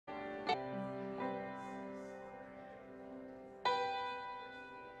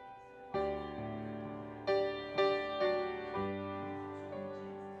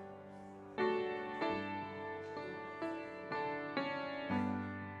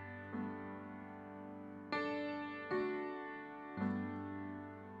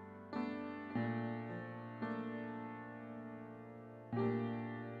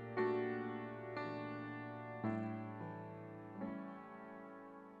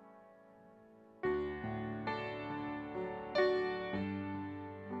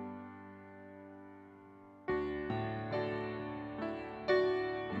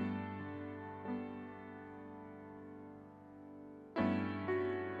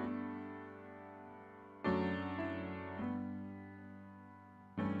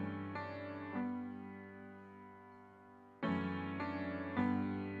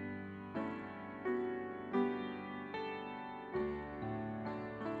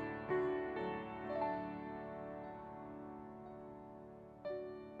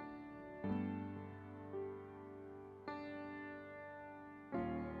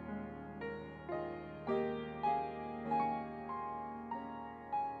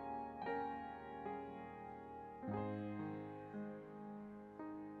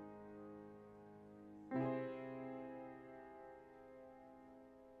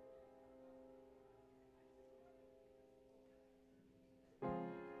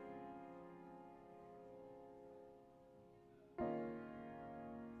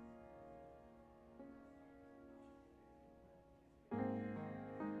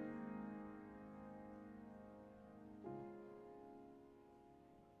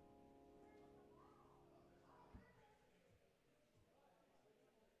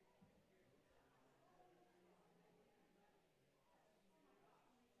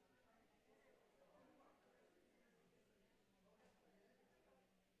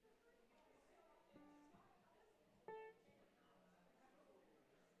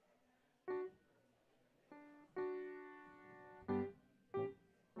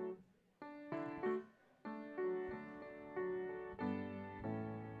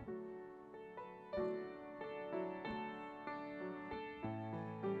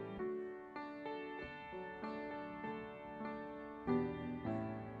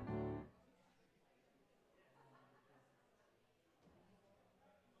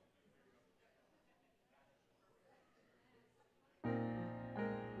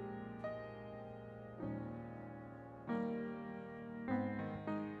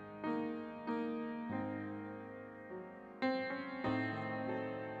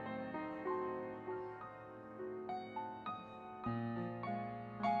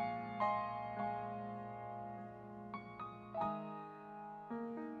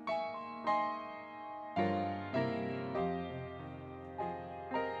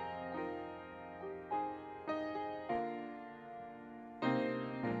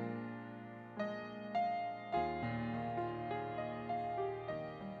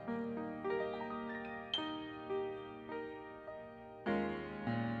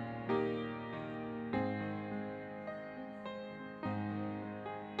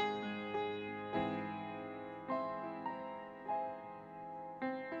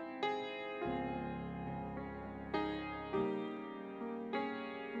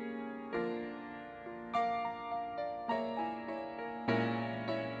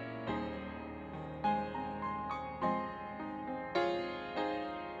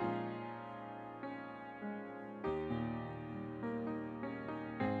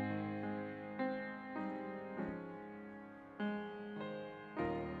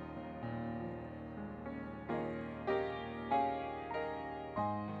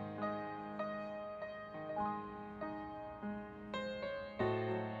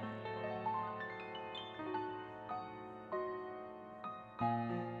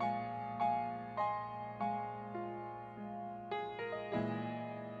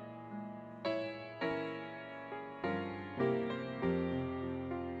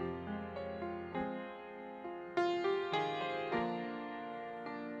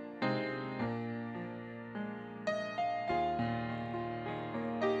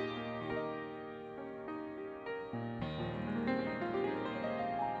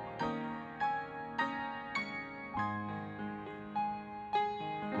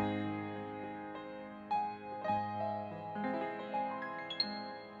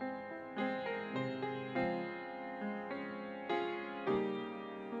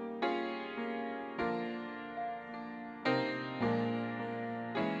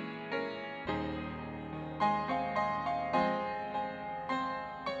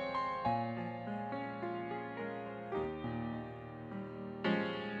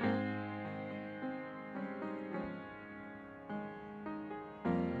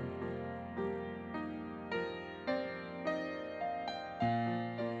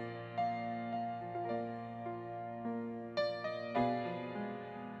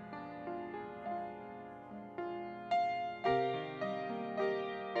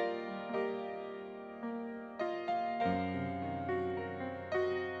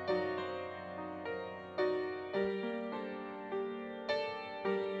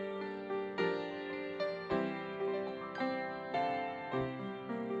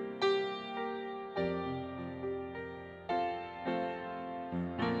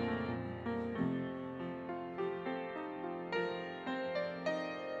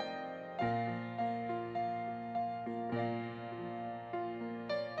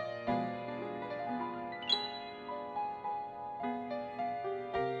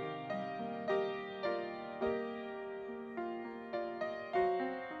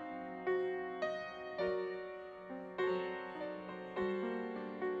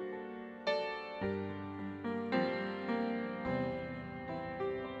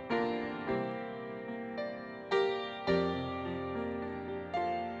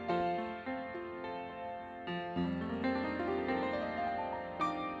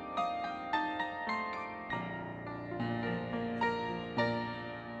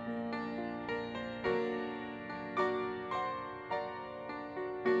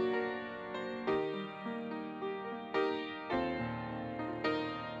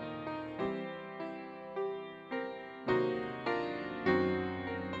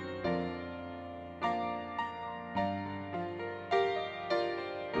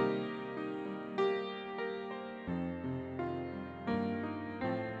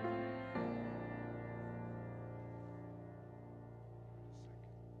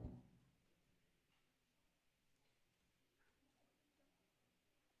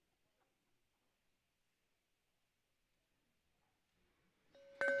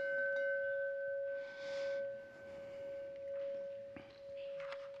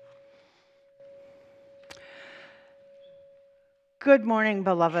Good morning,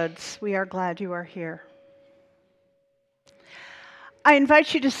 beloveds. We are glad you are here. I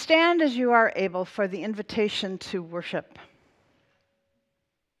invite you to stand as you are able for the invitation to worship.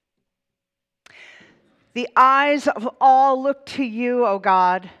 The eyes of all look to you, O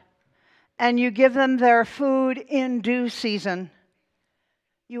God, and you give them their food in due season.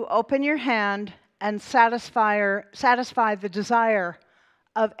 You open your hand and satisfy the desire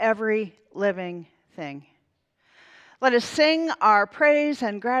of every living thing. Let us sing our praise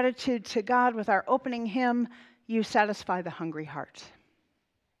and gratitude to God with our opening hymn, You Satisfy the Hungry Heart.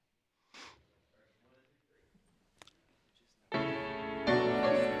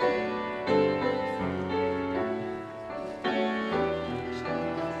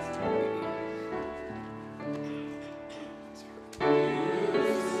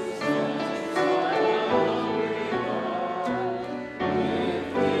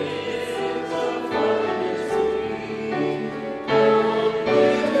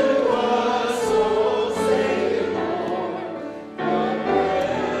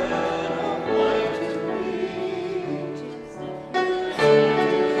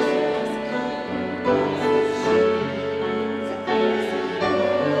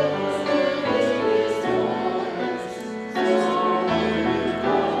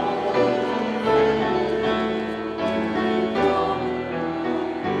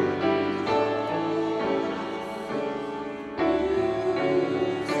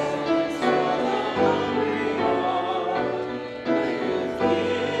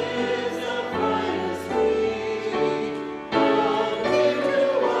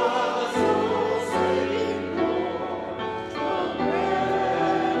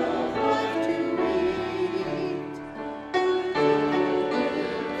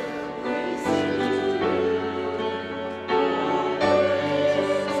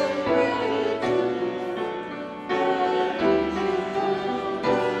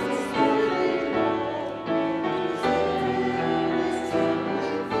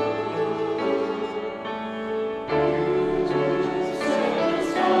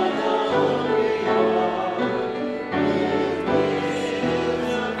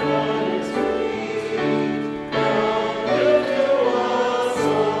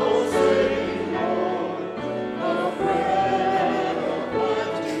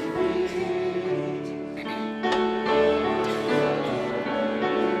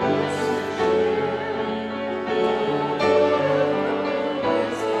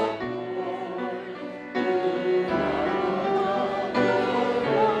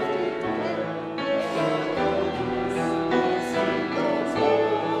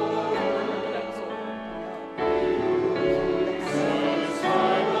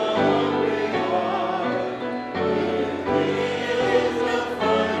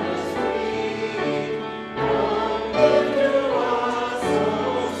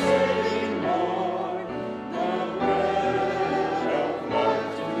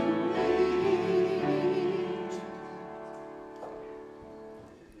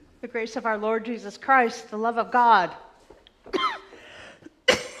 The grace of our Lord Jesus Christ, the love of God,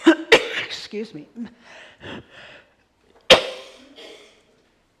 excuse me,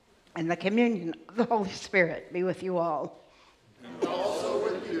 and the communion of the Holy Spirit be with you all. And also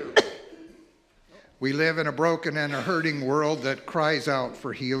with you. We live in a broken and a hurting world that cries out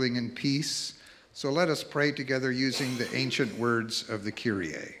for healing and peace. So let us pray together using the ancient words of the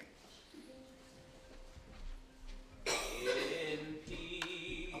Kyrie.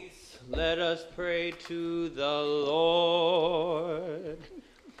 Let us pray to the Lord.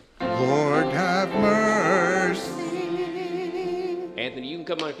 Lord, have mercy. Anthony, you can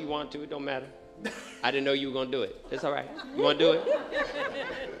come on if you want to. It don't matter. I didn't know you were going to do it. It's all right. You want to do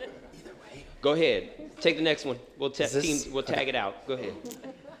it? Go ahead. Take the next one. We'll tag it out. Go ahead.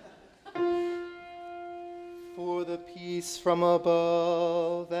 For the peace from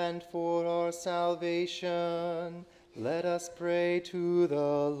above and for our salvation, let us pray to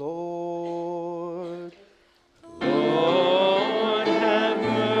the Lord. Lord,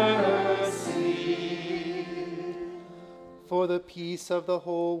 have mercy. For the peace of the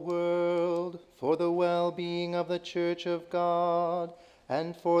whole world, for the well-being of the Church of God,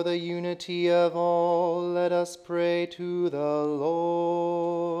 and for the unity of all, let us pray to the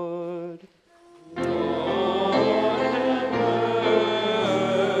Lord. Lord, have mercy.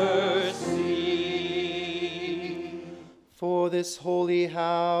 For this holy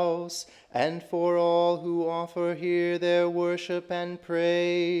house, and for all who offer here their worship and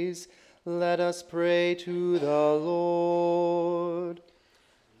praise, let us pray to the Lord.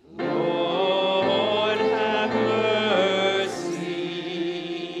 Lord, have mercy.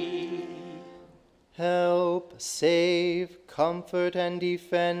 Help, save, Comfort and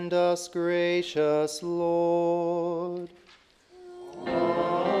defend us, gracious Lord.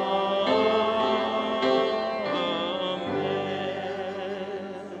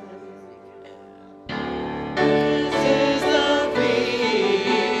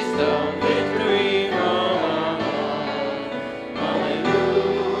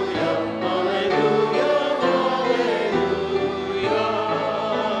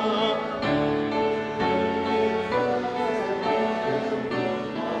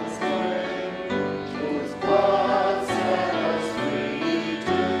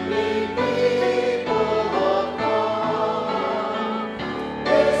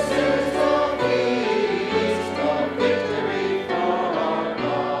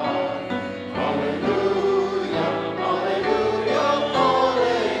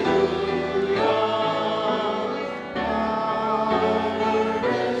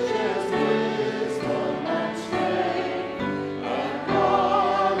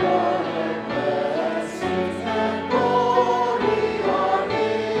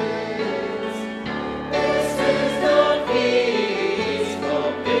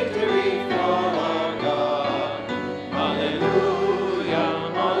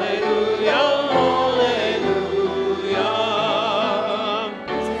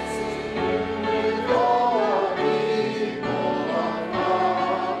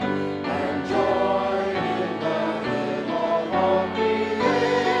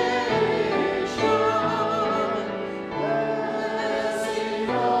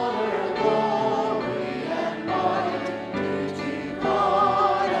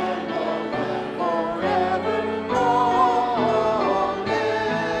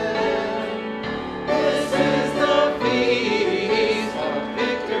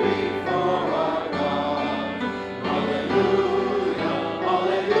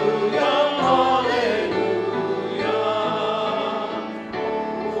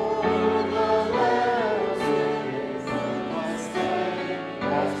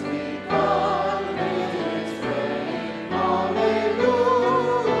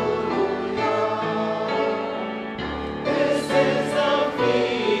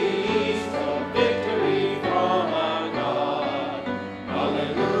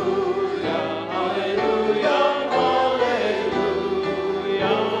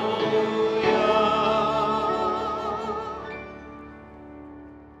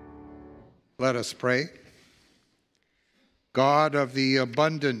 Let us pray. God of the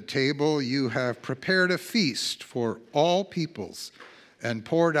abundant table, you have prepared a feast for all peoples and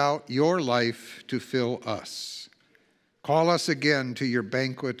poured out your life to fill us. Call us again to your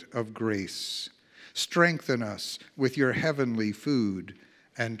banquet of grace. Strengthen us with your heavenly food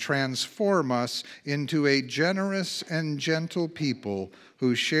and transform us into a generous and gentle people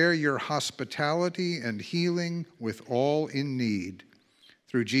who share your hospitality and healing with all in need.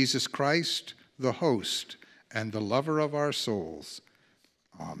 Through Jesus Christ, the host and the lover of our souls.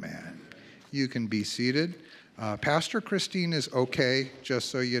 Amen. You can be seated. Pastor Christine is okay, just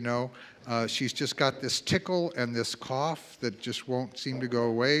so you know. She's just got this tickle and this cough that just won't seem to go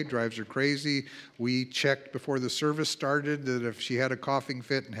away, drives her crazy. We checked before the service started that if she had a coughing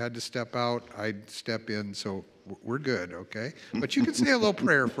fit and had to step out, I'd step in, so we're good, okay? But you can say a little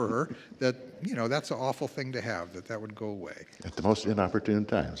prayer for her that, you know, that's an awful thing to have, that would go away. At the most inopportune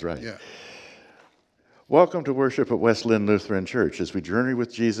times, right? Yeah. Welcome to worship at West Linn Lutheran Church as we journey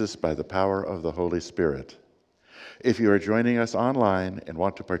with Jesus by the power of the Holy Spirit. If you are joining us online and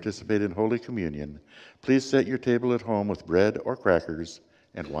want to participate in Holy Communion, please set your table at home with bread or crackers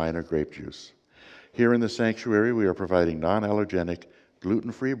and wine or grape juice. Here in the sanctuary, we are providing non-allergenic,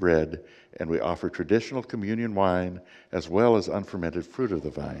 gluten-free bread, and we offer traditional communion wine as well as unfermented fruit of the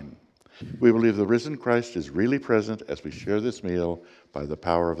vine. We believe the risen Christ is really present as we share this meal by the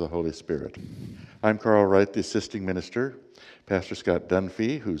power of the Holy Spirit. I'm Carl Wright, the assisting minister. Pastor Scott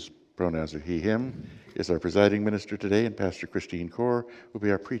Dunphy, whose pronouns are he, him, is our presiding minister today, and Pastor Christine Corr will be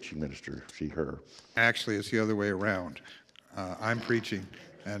our preaching minister, she, her. Actually, it's the other way around. I'm preaching,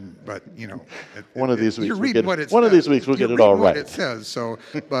 but you know, one of these weeks you're reading what it says. One of these weeks we'll get it all right. What it says. So,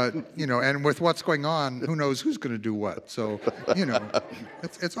 but you know, and with what's going on, who knows who's going to do what? So, you know,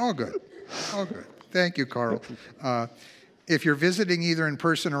 it's all good. All good. Thank you, Carl. If you're visiting either in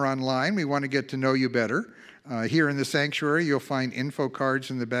person or online, we want to get to know you better. Here in the sanctuary, you'll find info cards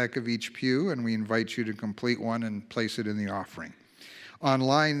in the back of each pew, and we invite you to complete one and place it in the offering.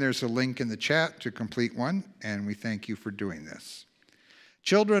 Online, there's a link in the chat to complete one, and we thank you for doing this.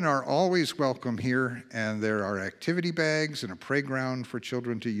 Children are always welcome here, and there are activity bags and a playground for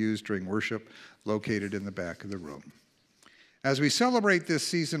children to use during worship located in the back of the room. As we celebrate this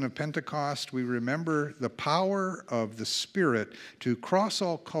season of Pentecost, we remember the power of the Spirit to cross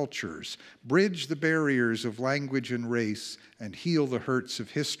all cultures, bridge the barriers of language and race, and heal the hurts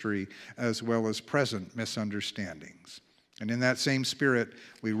of history as well as present misunderstandings. And in that same spirit,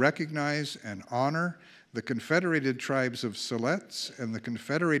 we recognize and honor the Confederated Tribes of Siletz and the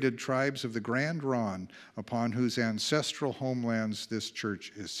Confederated Tribes of the Grand Ronde, upon whose ancestral homelands this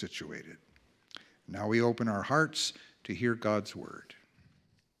church is situated. Now we open our hearts to hear God's word.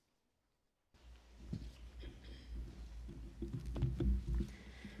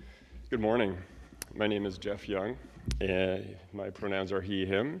 Good morning. My name is Jeff Young, and my pronouns are he,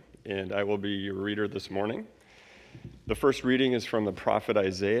 him, and I will be your reader this morning. The first reading is from the prophet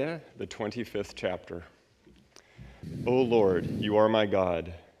Isaiah, the 25th chapter. O Lord, you are my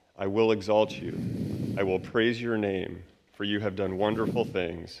God. I will exalt you. I will praise your name, for you have done wonderful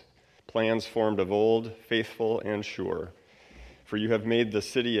things, plans formed of old, faithful and sure. For you have made the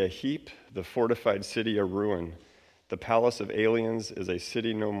city a heap, the fortified city a ruin. The palace of aliens is a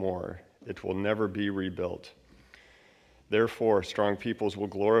city no more. It will never be rebuilt. Therefore, strong peoples will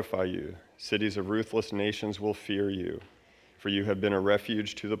glorify you. Cities of ruthless nations will fear you. For you have been a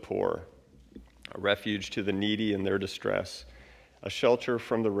refuge to the poor, a refuge to the needy in their distress, a shelter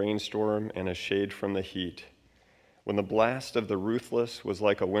from the rainstorm and a shade from the heat. When the blast of the ruthless was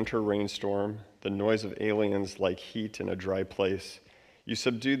like a winter rainstorm, the noise of aliens like heat in a dry place, you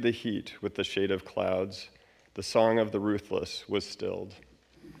subdued the heat with the shade of clouds. The song of the ruthless was stilled.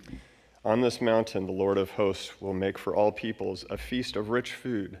 On this mountain, the Lord of hosts will make for all peoples a feast of rich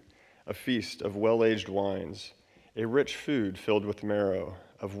food, a feast of well-aged wines, a rich food filled with marrow,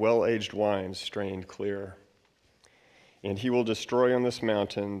 of well-aged wines strained clear. And he will destroy on this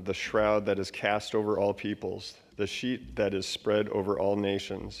mountain the shroud that is cast over all peoples, the sheet that is spread over all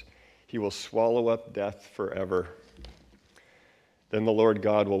nations. He will swallow up death forever. Then the Lord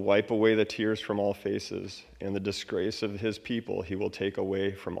God will wipe away the tears from all faces, and the disgrace of his people he will take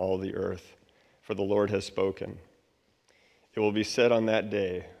away from all the earth, for the Lord has spoken. It will be said on that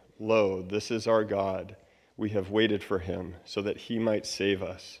day, Lo, this is our God. We have waited for him, so that he might save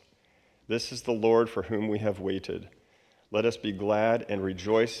us. This is the Lord for whom we have waited. Let us be glad and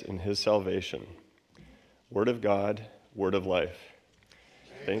rejoice in his salvation. Word of God, word of life.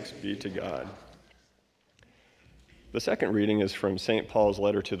 Thanks be to God. The second reading is from St. Paul's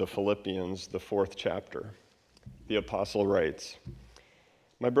letter to the Philippians, the 4th chapter. The apostle writes,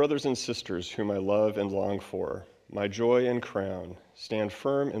 My brothers and sisters, whom I love and long for, my joy and crown, stand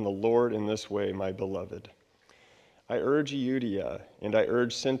firm in the Lord in this way, my beloved. I urge Euodia and I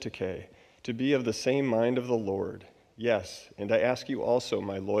urge Syntyche to be of the same mind of the Lord. Yes, and I ask you also,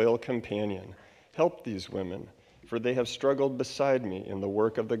 my loyal companion, help these women, for they have struggled beside me in the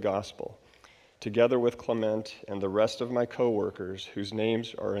work of the gospel, together with Clement and the rest of my co-workers whose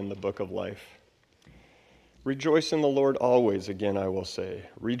names are in the book of life. Rejoice in the Lord always, again I will say.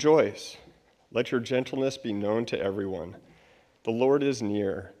 Rejoice. Let your gentleness be known to everyone. The Lord is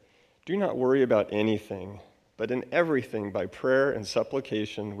near. Do not worry about anything, but in everything by prayer and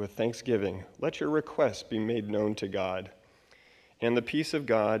supplication with thanksgiving, let your requests be made known to God. And the peace of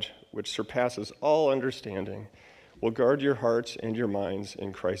God, which surpasses all understanding, will guard your hearts and your minds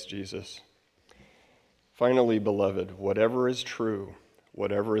in Christ Jesus. Finally, beloved, whatever is true,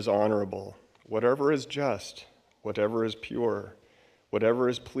 whatever is honorable, whatever is just, whatever is pure, whatever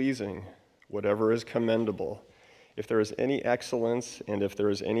is pleasing, whatever is commendable, if there is any excellence and if there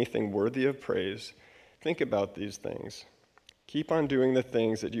is anything worthy of praise, think about these things. Keep on doing the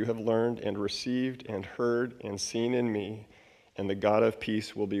things that you have learned and received and heard and seen in me, and the God of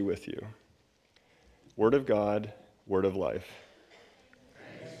peace will be with you. Word of God, word of life.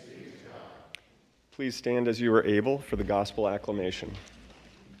 Please stand as you are able for the gospel acclamation.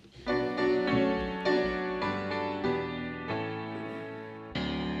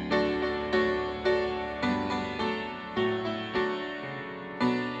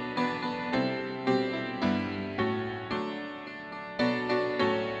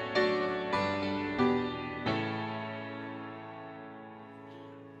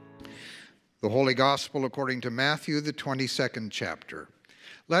 The Holy Gospel according to Matthew, the 22nd chapter.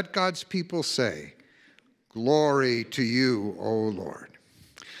 Let God's people say, Glory to you, O Lord.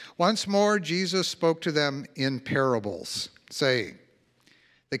 Once more, Jesus spoke to them in parables, saying,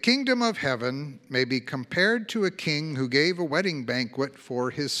 The kingdom of heaven may be compared to a king who gave a wedding banquet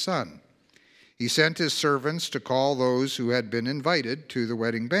for his son. He sent his servants to call those who had been invited to the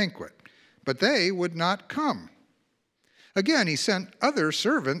wedding banquet, but they would not come. Again, he sent other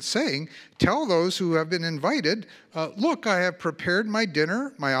servants, saying, tell those who have been invited, look, I have prepared my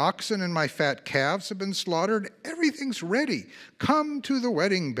dinner. My oxen and my fat calves have been slaughtered. Everything's ready. Come to the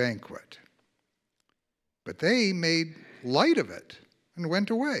wedding banquet. But they made light of it and went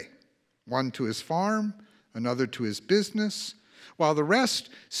away, one to his farm, another to his business, while the rest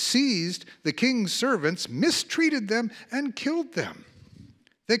seized the king's servants, mistreated them, and killed them.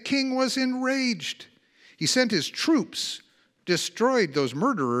 The king was enraged. He sent his troops, destroyed those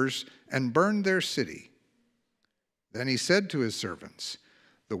murderers, and burned their city. Then he said to his servants,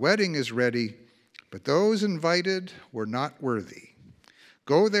 the wedding is ready, but those invited were not worthy.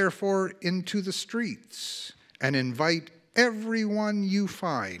 Go therefore into the streets and invite everyone you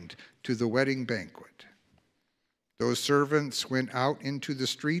find to the wedding banquet. Those servants went out into the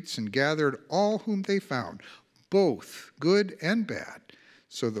streets and gathered all whom they found, both good and bad.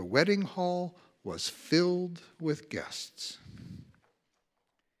 So the wedding hall was filled with guests.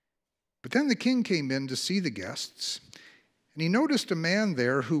 But then the king came in to see the guests, and he noticed a man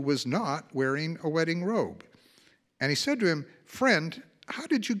there who was not wearing a wedding robe. And he said to him, friend, how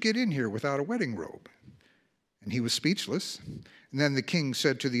did you get in here without a wedding robe? And he was speechless. And then the king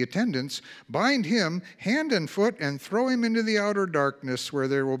said to the attendants, bind him hand and foot and throw him into the outer darkness, where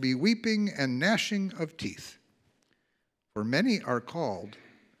there will be weeping and gnashing of teeth. For many are called,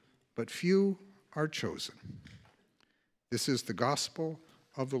 but few are chosen. This is the gospel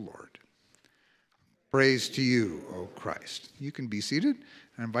of the Lord. Praise to you, O Christ. You can be seated.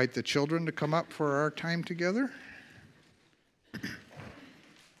 I invite the children to come up for our time together.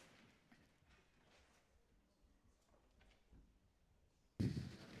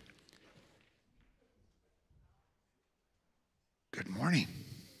 Good morning.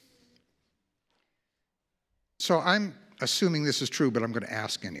 So I'm assuming this is true, but I'm going to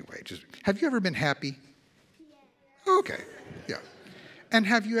ask anyway. Have you ever been happy? Yeah. Okay, yeah. And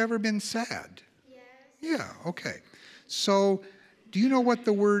have you ever been sad? Yes. Yeah, okay. So do you know what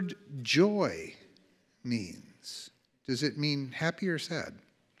the word joy means? Does it mean happy or sad?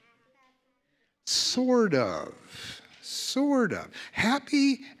 Sort of.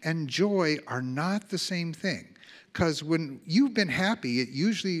 Happy and joy are not the same thing. Because when you've been happy, it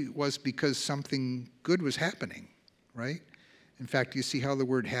usually was because something good was happening, right? In fact, you see how the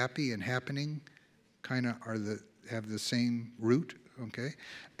word happy and happening kind of have the same root, okay?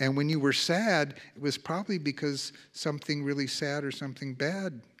 And when you were sad, it was probably because something really sad or something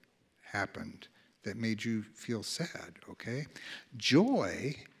bad happened that made you feel sad, okay?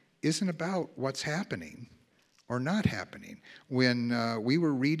 Joy isn't about what's happening or not happening. When we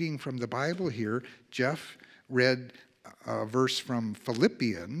were reading from the Bible here, Jeff read a verse from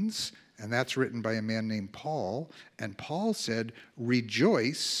Philippians, and that's written by a man named Paul, and Paul said,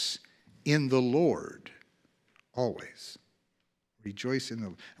 rejoice in the Lord always. Rejoice in the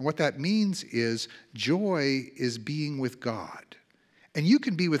Lord. And what that means is joy is being with God. And you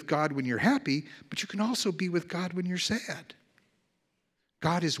can be with God when you're happy, but you can also be with God when you're sad.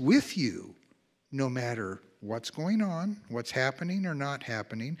 God is with you no matter what's going on, what's happening or not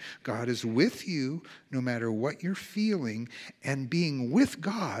happening. God is with you no matter what you're feeling, and being with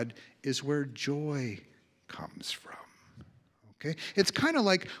God is where joy comes from. Okay? It's kind of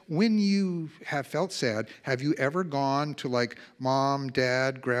like when you have felt sad, have you ever gone to like mom,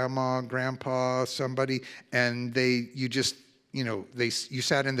 dad, grandma, grandpa, somebody, and you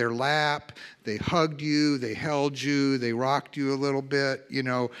sat in their lap, they hugged you, they held you, they rocked you a little bit,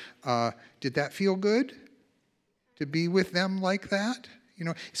 did that feel good? To be with them like that?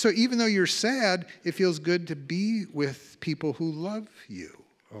 So even though you're sad, it feels good to be with people who love you,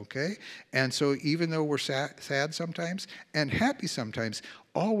 okay? And so even though we're sad sometimes and happy sometimes,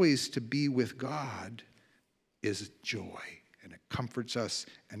 always to be with God is joy, and it comforts us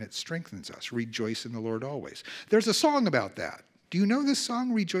and it strengthens us. Rejoice in the Lord always. There's a song about that. Do you know this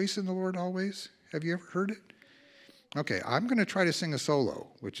song, Rejoice in the Lord Always? Have you ever heard it? Okay, I'm going to try to sing a solo,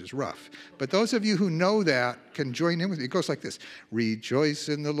 which is rough. But those of you who know that can join in with me. It goes like this. Rejoice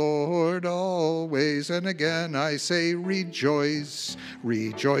in the Lord always, and again I say rejoice.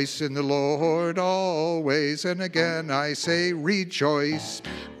 Rejoice in the Lord always, and again I say rejoice.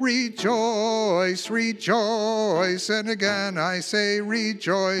 Rejoice, rejoice, and again I say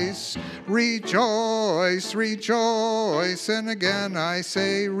rejoice. Rejoice, rejoice, and again I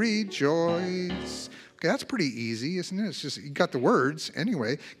say rejoice. Okay, that's pretty easy, isn't it? It's just, you got the words.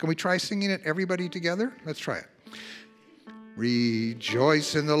 Anyway, can we try singing it, everybody together? Let's try it.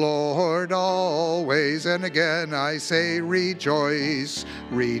 Rejoice in the Lord always, and again I say rejoice.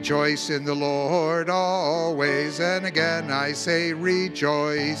 Rejoice in the Lord always, and again I say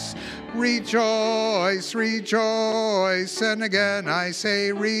rejoice. Rejoice, rejoice, and again I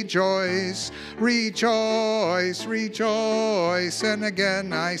say rejoice. Rejoice, rejoice, and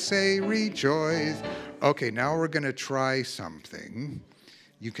again I say rejoice. Okay, now we're going to try something.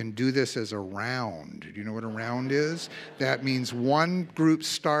 You can do this as a round. Do you know what a round is? That means one group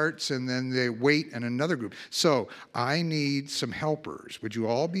starts and then they wait and another group. So I need some helpers. Would you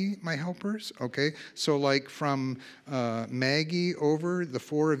all be my helpers? Okay. So like from Maggie over, the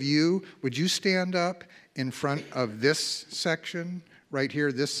four of you, would you stand up in front of this section? Right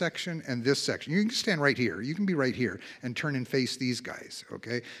here, this section, and this section. You can stand right here. You can be right here and turn and face these guys,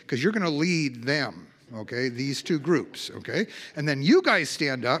 okay? Because you're going to lead them. Okay, these two groups, okay? And then you guys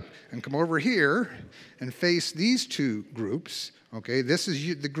stand up and come over here and face these two groups, okay? This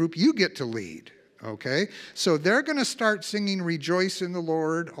is the group you get to lead, okay? So they're going to start singing Rejoice in the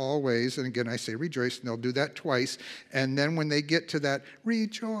Lord always. And again, I say rejoice, and they'll do that twice. And then when they get to that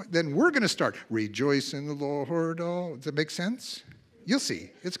rejoice, then we're going to start Rejoice in the Lord always. Does that make sense? You'll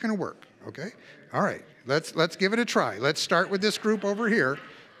see. It's going to work, okay? All right, let's give it a try. Let's start with this group over here.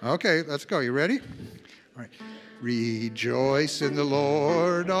 Okay, let's go. You ready? All right. Rejoice in the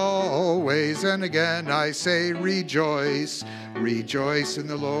Lord always, and again I say rejoice. Rejoice in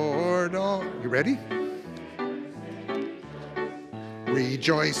the Lord always. You ready?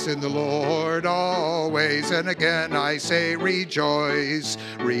 Rejoice in the Lord always, and again I say rejoice.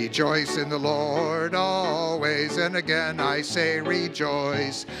 Rejoice in the Lord always, and again I say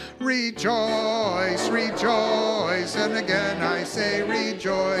rejoice. Rejoice, rejoice, and again I say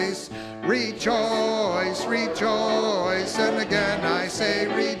rejoice. Rejoice, rejoice, and again I say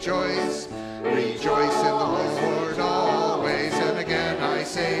rejoice. Rejoice in the Lord always, and again I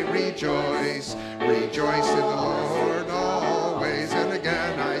say rejoice. Rejoice in the Lord always, and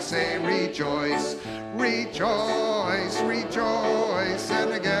again I say rejoice. Rejoice, rejoice,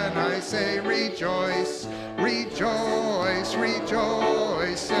 and again I say rejoice. Rejoice,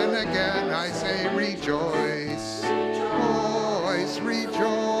 rejoice, and again I say rejoice. Rejoice,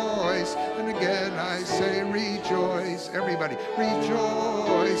 rejoice, and again I say rejoice. Everybody,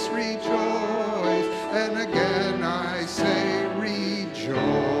 rejoice, rejoice, and again I say rejoice.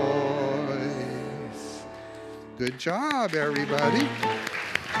 Good job, everybody.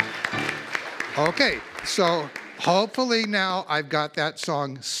 Okay, so hopefully now I've got that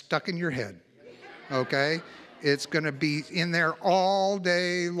song stuck in your head, okay? It's going to be in there all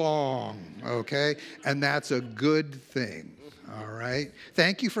day long, okay? And that's a good thing, all right?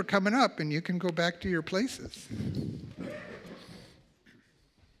 Thank you for coming up, and you can go back to your places.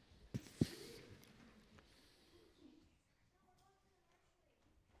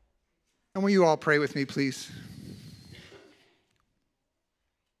 And will you all pray with me, please?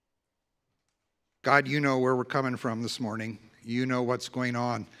 God, you know where we're coming from this morning. You know what's going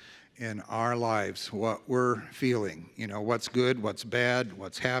on in our lives, what we're feeling. You know, what's good, what's bad,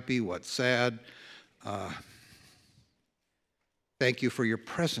 what's happy, what's sad. Thank you for your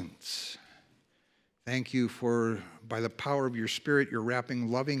presence. Thank you for, by the power of your Spirit, you're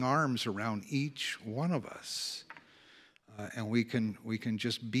wrapping loving arms around each one of us. And we can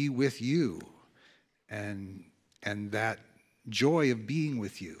just be with you. And that joy of being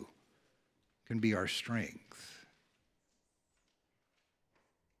with you can be our strength.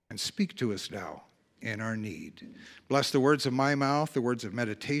 And speak to us now in our need. Bless the words of my mouth, the words of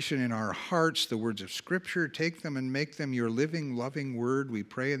meditation in our hearts, the words of Scripture. Take them and make them your living, loving word. We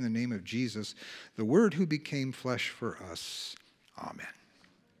pray in the name of Jesus, the Word who became flesh for us. Amen.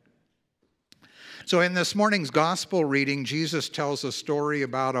 So in this morning's gospel reading, Jesus tells a story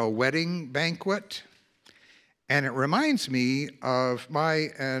about a wedding banquet. And it reminds me of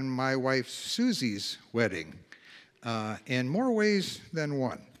my and my wife Susie's wedding in more ways than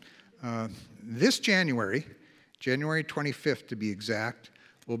one. This January 25th to be exact,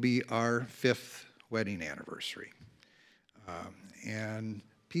 will be our 5th wedding anniversary. And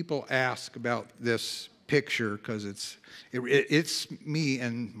people ask about this picture because it's me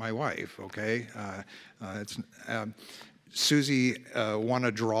and my wife, okay? Susie won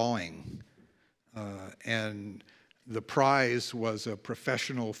a drawing. And the prize was a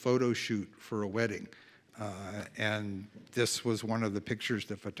professional photo shoot for a wedding. And this was one of the pictures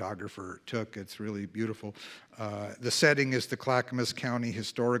the photographer took. It's really beautiful. The setting is the Clackamas County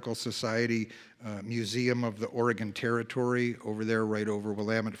Historical Society Museum of the Oregon Territory over there, right over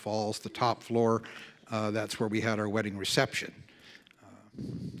Willamette Falls, the top floor. That's where we had our wedding reception.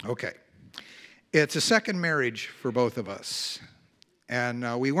 Okay. It's a second marriage for both of us.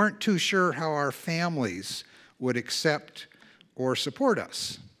 And we weren't too sure how our families would accept or support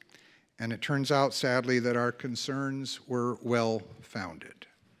us. And it turns out, sadly, that our concerns were well-founded.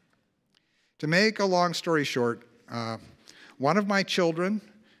 To make a long story short, one of my children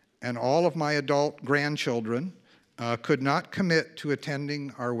and all of my adult grandchildren could not commit to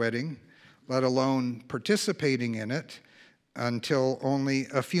attending our wedding, let alone participating in it, until only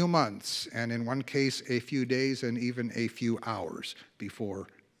a few months, and in one case, a few days and even a few hours before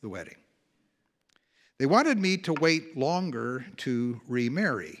the wedding. They wanted me to wait longer to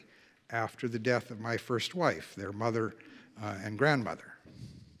remarry after the death of my first wife, their mother and grandmother.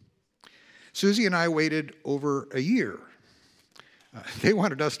 Susie and I waited over a year. They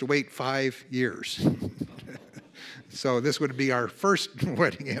wanted us to wait 5 years. So this would be our first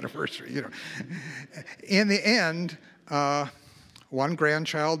wedding anniversary. In the end, one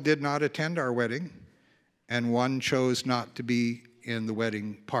grandchild did not attend our wedding, and one chose not to be in the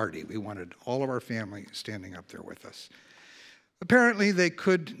wedding party. We wanted all of our family standing up there with us. Apparently, they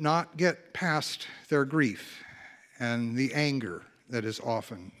could not get past their grief and the anger that is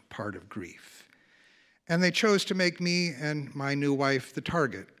often part of grief. And they chose to make me and my new wife the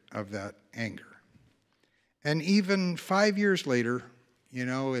target of that anger. And even 5 years later,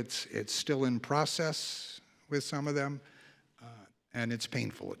 it's still in process with some of them, and it's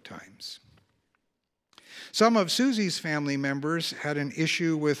painful at times. Some of Susie's family members had an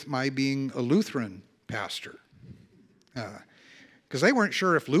issue with my being a Lutheran pastor, because they weren't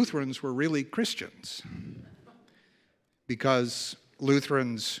sure if Lutherans were really Christians, because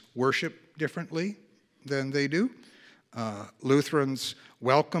Lutherans worship differently than they do. Lutherans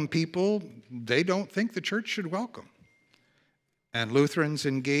welcome people they don't think the church should welcome. And Lutherans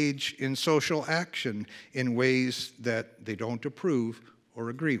engage in social action in ways that they don't approve or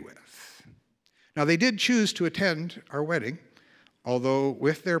agree with. Now, they did choose to attend our wedding, although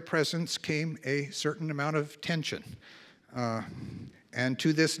with their presence came a certain amount of tension. And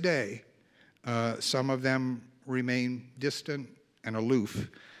to this day, some of them remain distant and aloof,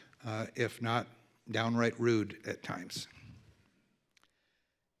 if not downright rude at times.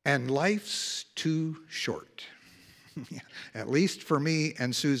 And life's too short, at least for me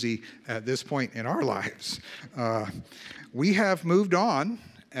and Susie at this point in our lives. We have moved on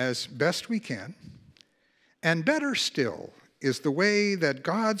as best we can, and better still is the way that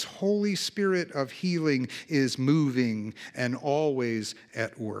God's Holy Spirit of healing is moving and always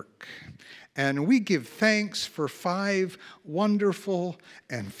at work. And we give thanks for 5 wonderful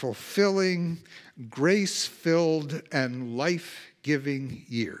and fulfilling, grace-filled, and life-giving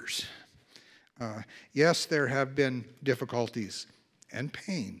years. Yes, there have been difficulties and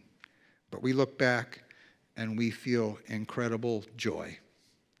pain, but we look back and we feel incredible joy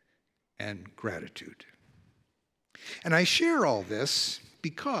and gratitude. And I share all this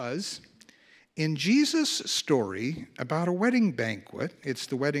because in Jesus' story about a wedding banquet, it's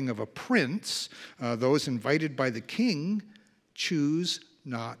the wedding of a prince, those invited by the king choose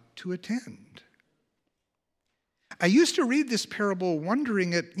not to attend. I used to read this parable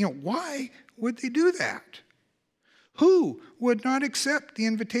wondering why would they do that? Who would not accept the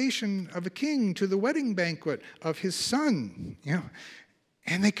invitation of a king to the wedding banquet of his son?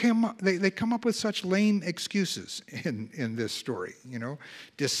 And they come up with such lame excuses in this story,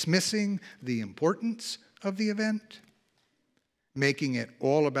 dismissing the importance of the event, making it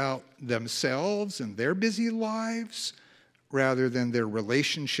all about themselves and their busy lives rather than their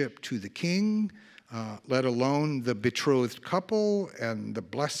relationship to the king, let alone the betrothed couple and the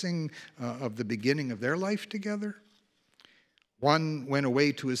blessing of the beginning of their life together. One went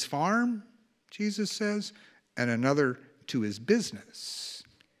away to his farm, Jesus says, and another to his business.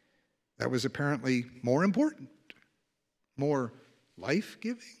 That was apparently more important, more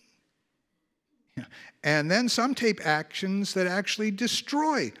life-giving. And then some take actions that actually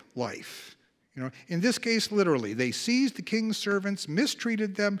destroy life. In this case, literally, they seized the king's servants,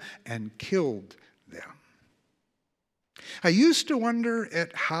 mistreated them, and killed them. I used to wonder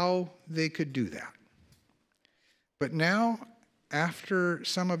at how they could do that. But now, after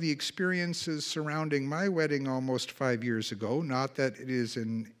some of the experiences surrounding my wedding almost 5 years ago, not that it is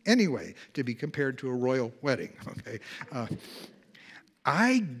in any way to be compared to a royal wedding, okay?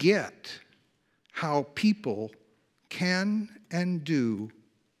 I get how people can and do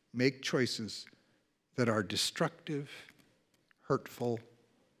make choices that are destructive, hurtful,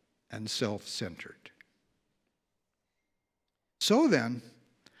 and self-centered. So then,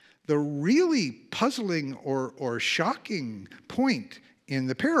 the really puzzling or shocking point in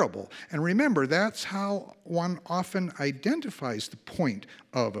the parable, and remember, that's how one often identifies the point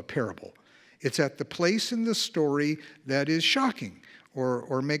of a parable, It's at the place in the story that is shocking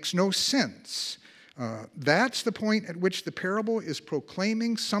or makes no sense. That's the point at which the parable is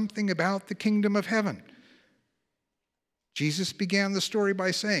proclaiming something about the kingdom of heaven. Jesus began the story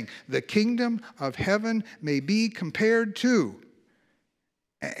by saying, the kingdom of heaven may be compared to.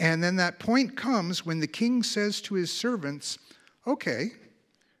 And then that point comes when the king says to his servants, okay,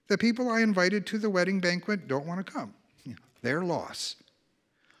 the people I invited to the wedding banquet don't want to come. Their loss.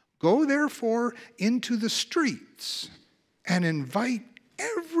 Go therefore into the streets and invite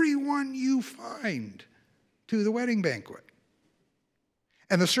everyone you find to the wedding banquet.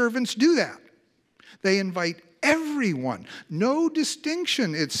 And the servants do that. They invite everyone. No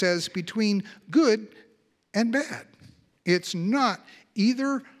distinction, it says, between good and bad. It's not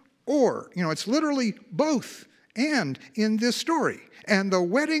either or. It's literally both and in this story. And the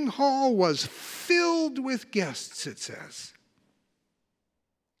wedding hall was filled with guests, it says.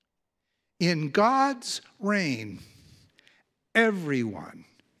 In God's reign, everyone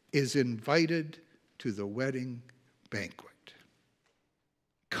is invited to the wedding banquet.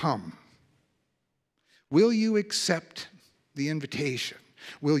 Come. Will you accept the invitation?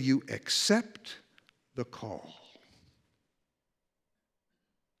 Will you accept the call?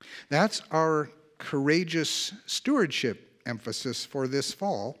 That's our courageous stewardship emphasis for this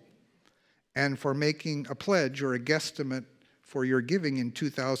fall and for making a pledge or a guesstimate for your giving in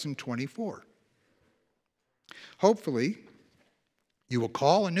 2024. Hopefully, you will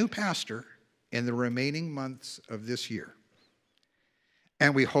call a new pastor in the remaining months of this year.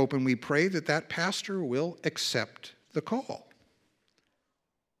 And we hope and we pray that that pastor will accept the call.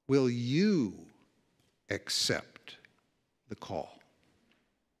 Will you accept the call?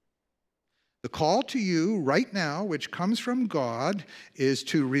 The call to you right now, which comes from God, is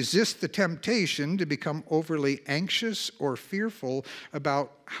to resist the temptation to become overly anxious or fearful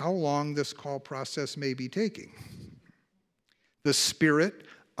about how long this call process may be taking. The Spirit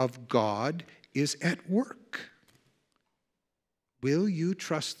of God is at work. Will you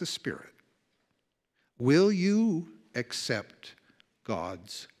trust the Spirit? Will you accept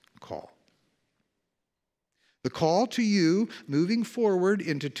God's call? The call to you moving forward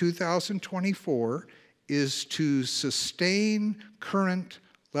into 2024 is to sustain current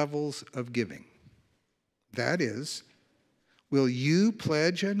levels of giving. That is, will you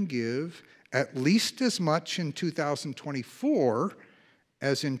pledge and give at least as much in 2024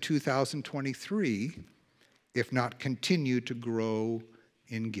 as in 2023, if not continue to grow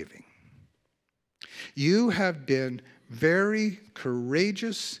in giving? You have been very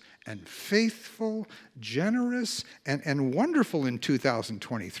courageous and faithful, generous, and wonderful in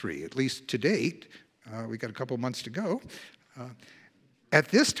 2023, at least to date. We got a couple months to go. At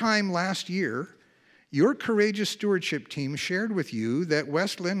this time last year, your courageous stewardship team shared with you that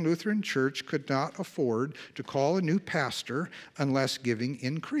West Linn Lutheran Church could not afford to call a new pastor unless giving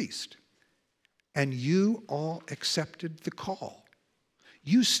increased. And you all accepted the call.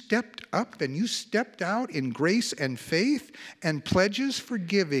 You stepped up and you stepped out in grace and faith, and pledges for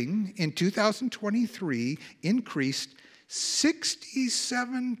giving in 2023 increased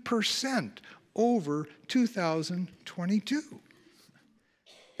 67% over 2022.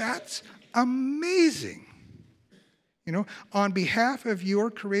 That's amazing. On behalf of your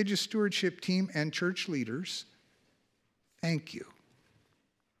courageous stewardship team and church leaders, thank you.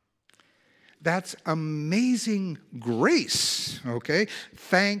 That's amazing grace, okay?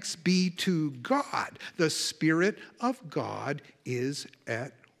 Thanks be to God. The Spirit of God is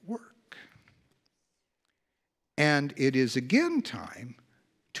at work. And it is again time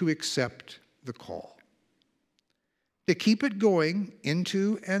to accept the call. To keep it going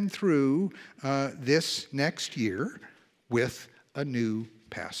into and through this next year with a new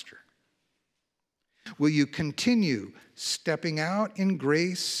pastor. Will you continue stepping out in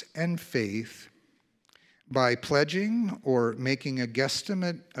grace and faith by pledging or making a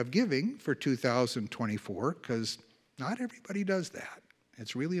guesstimate of giving for 2024? Because not everybody does that.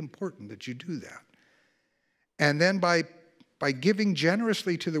 It's really important that you do that. And then by giving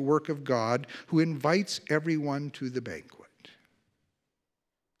generously to the work of God, who invites everyone to the banquet.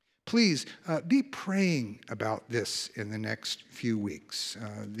 Please be praying about this in the next few weeks.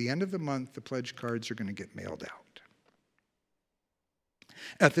 The end of the month, the pledge cards are going to get mailed out.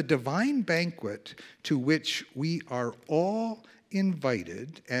 At the divine banquet to which we are all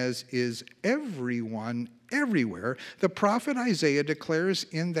invited, as is everyone everywhere, the prophet Isaiah declares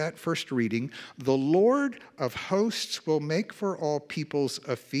in that first reading, "The Lord of hosts will make for all peoples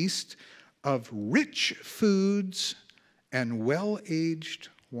a feast of rich foods and well-aged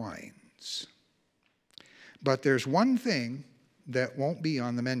wines." But there's one thing that won't be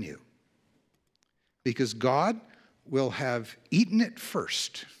on the menu. because God will have eaten it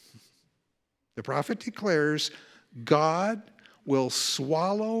first. The prophet declares God will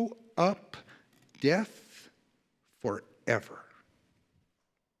swallow up death forever.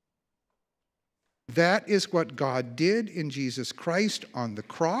 That is what God did in Jesus Christ on the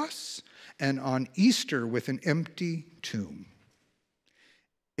cross and on Easter with an empty tomb.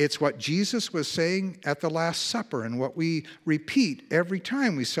 It's what Jesus was saying at the Last Supper and what we repeat every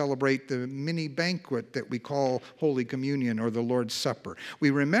time we celebrate the mini banquet that we call Holy Communion or the Lord's Supper. We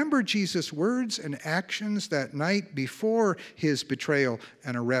remember Jesus' words and actions that night before his betrayal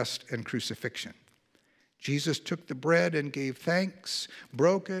and arrest and crucifixion. Jesus took the bread and gave thanks,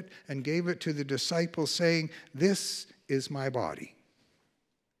 broke it, and gave it to the disciples, saying, "This is my body.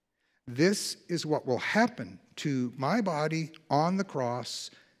 This is what will happen to my body on the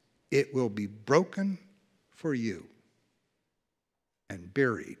cross. It will be broken for you and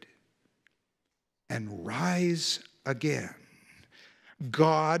buried and rise again.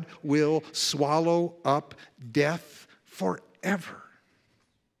 God will swallow up death forever."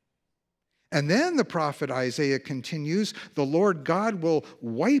 And then the prophet Isaiah continues, "The Lord God will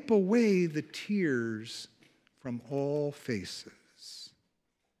wipe away the tears from all faces."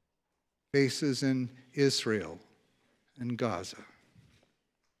 Faces in Israel and Gaza.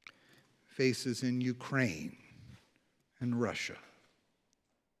 Faces in Ukraine and Russia.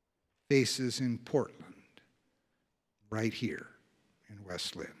 Faces in Portland, right here in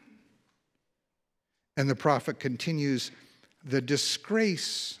West Linn. And the prophet continues, "The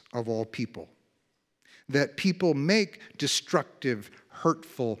disgrace of all people, that people make destructive,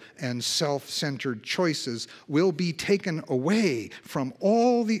 hurtful, and self-centered choices, will be taken away from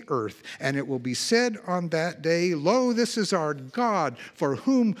all the earth. And it will be said on that day, 'Lo, this is our God, for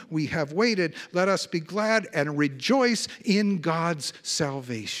whom we have waited. Let us be glad and rejoice in God's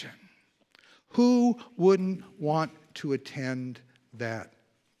salvation.'" Who wouldn't want to attend that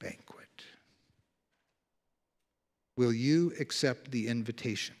banquet? Will you accept the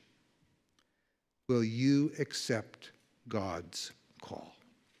invitation? Will you accept God's call?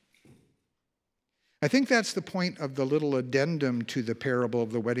 I think that's the point of the little addendum to the parable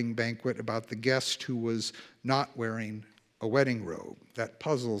of the wedding banquet about the guest who was not wearing a wedding robe. That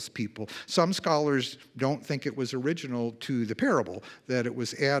puzzles people. Some scholars don't think it was original to the parable, that it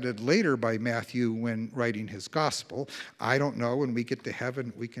was added later by Matthew when writing his gospel. I don't know. When we get to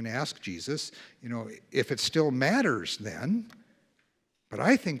heaven, we can ask Jesus, if it still matters then. But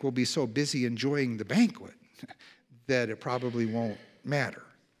I think we'll be so busy enjoying the banquet that it probably won't matter.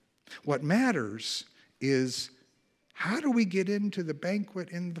 What matters is, how do we get into the banquet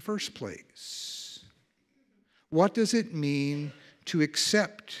in the first place? What does it mean to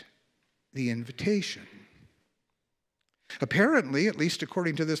accept the invitation? Apparently, at least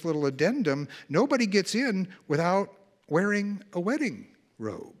according to this little addendum, nobody gets in without wearing a wedding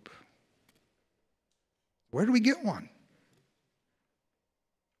robe. Where do we get one?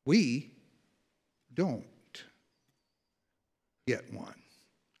 We don't get one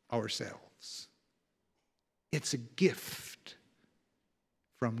ourselves. It's a gift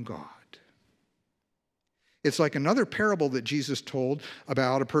from God. It's like another parable that Jesus told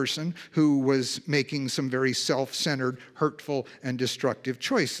about a person who was making some very self-centered, hurtful, and destructive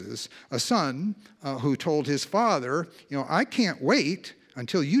choices. A son who told his father, "I can't wait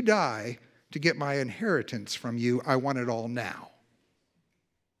until you die to get my inheritance from you. I want it all now."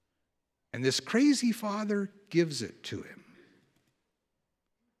 And this crazy father gives it to him.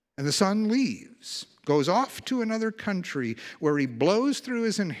 And the son leaves, goes off to another country where he blows through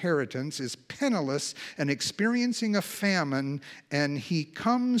his inheritance, is penniless and experiencing a famine, and he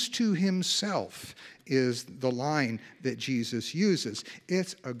comes to himself, is the line that Jesus uses.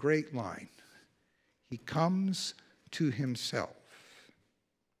 It's a great line. He comes to himself.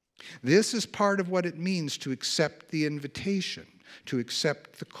 This is part of what it means to accept the invitation, to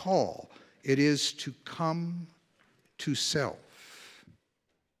accept the call. It is to come to self.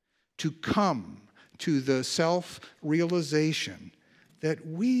 To come to the self-realization that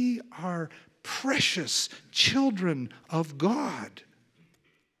we are precious children of God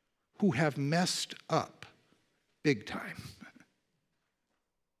who have messed up big time.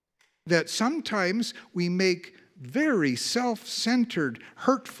 That sometimes we make very self-centered,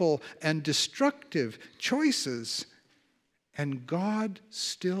 hurtful, and destructive choices, and God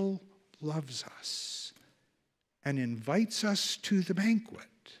still loves us and invites us to the banquet.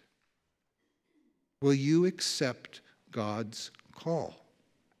 Will you accept God's call?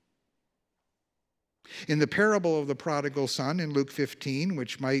 In the parable of the prodigal son in Luke 15,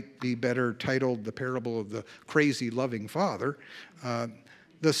 which might be better titled the parable of the crazy loving father,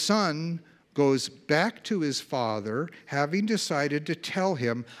 the son goes back to his father, having decided to tell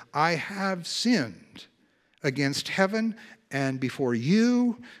him, I have sinned against heaven and before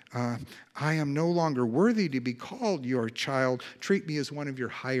you. I am no longer worthy to be called your child. Treat me as one of your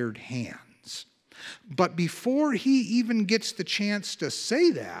hired hands. But before he even gets the chance to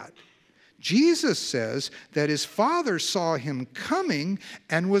say that, Jesus says that his father saw him coming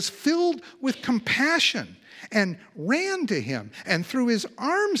and was filled with compassion and ran to him and threw his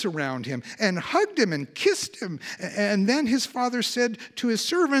arms around him and hugged him and kissed him. And then his father said to his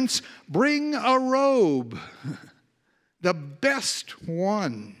servants, bring a robe, the best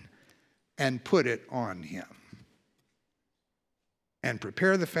one, and put it on him. And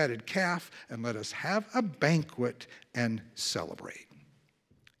prepare the fatted calf, and let us have a banquet and celebrate.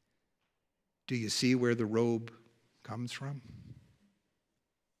 Do you see where the robe comes from?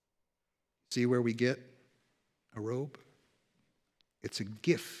 See where we get a robe? It's a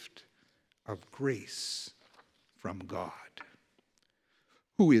gift of grace from God,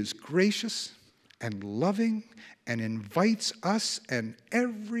 who is gracious and loving and invites us and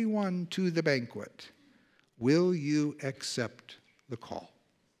everyone to the banquet. Will you accept the call?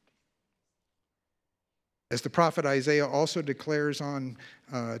 As the prophet Isaiah also declares on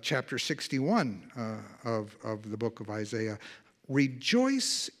chapter 61 of the book of Isaiah,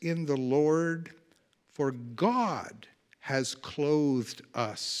 rejoice in the Lord, for God has clothed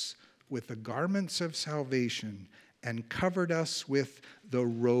us with the garments of salvation and covered us with the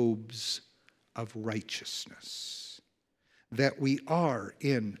robes of righteousness, that we are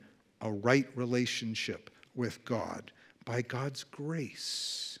in a right relationship with God by God's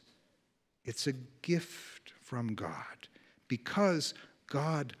grace. It's a gift from God because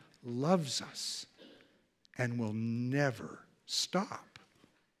God loves us and will never stop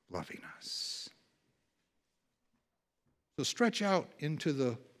loving us. So stretch out into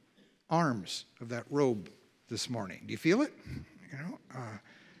the arms of that robe this morning. Do you feel it?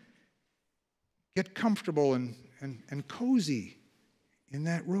 Get comfortable and cozy in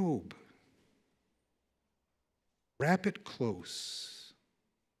that robe. Wrap it close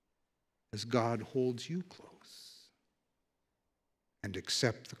as God holds you close, and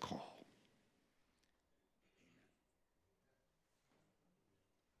accept the call.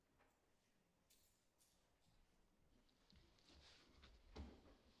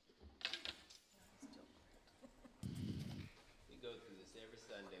 We go through this every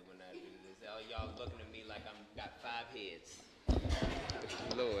Sunday when I do this. All y'all looking at me like I'm got 5 heads.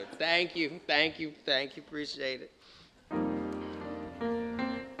 Lord, thank you, appreciate it.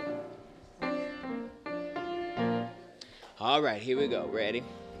 All right, here we go. Ready?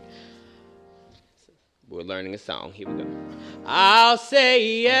 We're learning a song. Here we go. I'll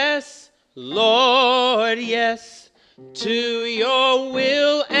say yes, Lord, yes, to your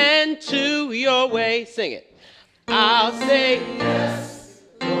will and to your way. Sing it. I'll say yes,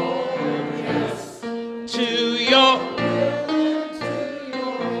 Lord, yes,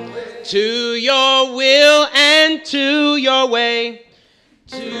 to your will and to your way.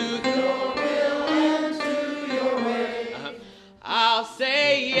 I'll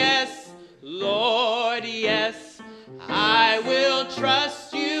say yes, Lord, yes. I will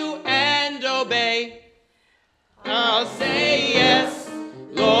trust you and obey. I'll say yes,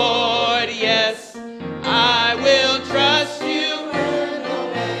 Lord, yes. I will trust you and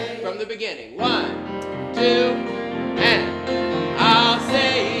obey. From the beginning. 1, 2, and I'll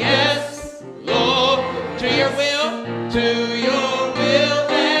say yes, Lord, to your will, to your will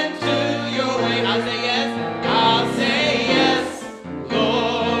and to your way. I'll say yes. I'll say yes,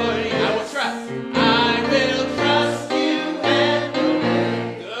 Lord. I will trust. I will trust you and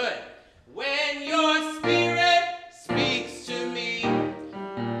obey. Good. When your spirit speaks to me,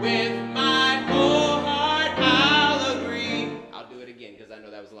 with my whole heart I'll agree. I'll do it again because I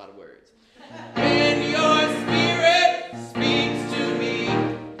know that was a lot of words. When your spirit speaks to me,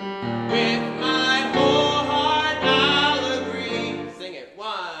 with my whole heart I'll agree. Sing it.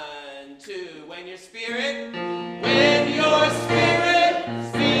 1, 2. When your spirit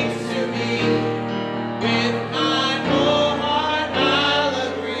speaks to me, with my whole heart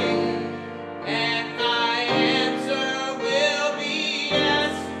I'll agree. And my answer will be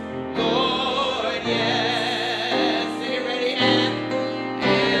yes, Lord, yes. Sing it, ready?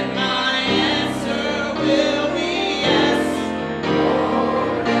 And my answer will be yes,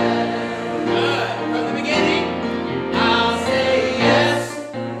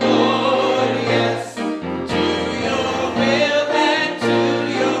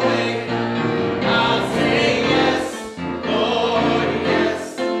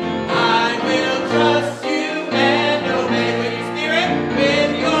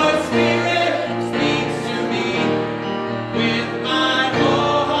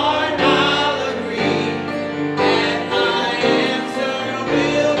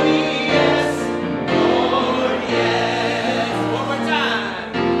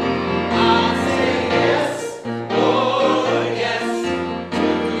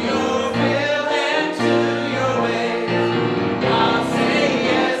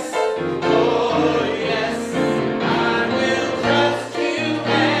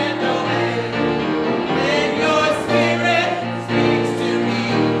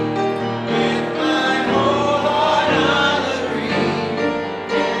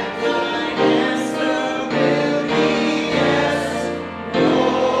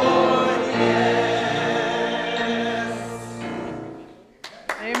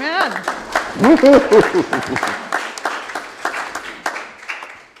 Amen.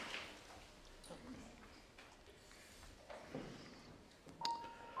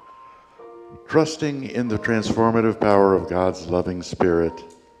 Trusting in the transformative power of God's loving Spirit,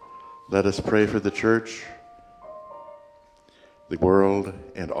 let us pray for the church, the world,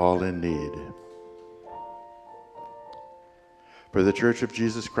 and all in need. For the Church of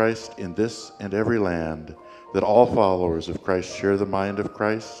Jesus Christ in this and every land, that all followers of Christ share the mind of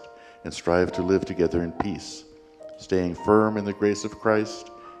Christ and strive to live together in peace, staying firm in the grace of Christ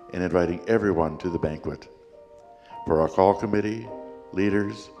and inviting everyone to the banquet. For our call committee,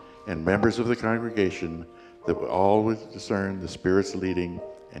 leaders, and members of the congregation, that we always discern the Spirit's leading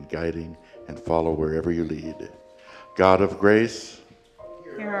and guiding and follow wherever you lead. God of grace,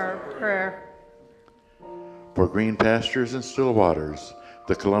 Hear our prayer. For green pastures and still waters,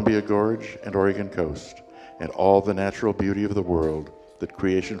 the Columbia Gorge and Oregon coast, and all the natural beauty of the world, that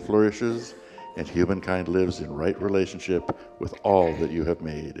creation flourishes and humankind lives in right relationship with all that you have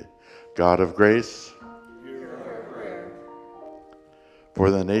made. God of grace, for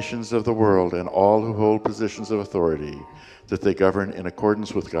the nations of the world and all who hold positions of authority, that they govern in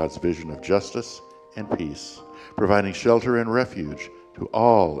accordance with God's vision of justice and peace, providing shelter and refuge to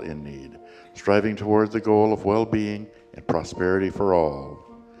all in need, striving toward the goal of well-being and prosperity for all.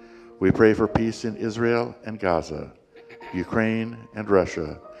 We pray for peace in Israel and Gaza, Ukraine and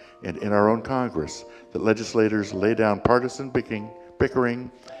Russia, and in our own Congress, that legislators lay down partisan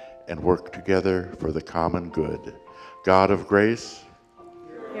bickering and work together for the common good. God of grace,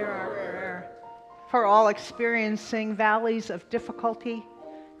 Hear our prayer. For all experiencing valleys of difficulty,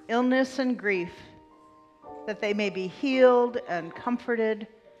 illness, and grief, that they may be healed and comforted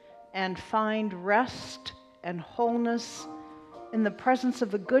and find rest and wholeness in the presence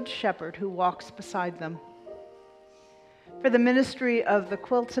of the Good Shepherd who walks beside them. For the ministry of the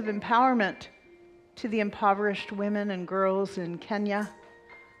Quilts of Empowerment to the impoverished women and girls in Kenya,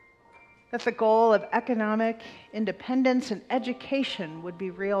 that the goal of economic independence and education would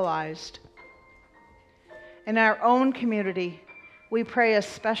be realized. In our own community, we pray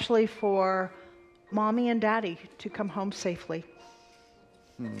especially for Mommy and Daddy to come home safely.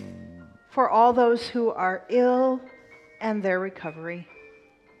 For all those who are ill and their recovery.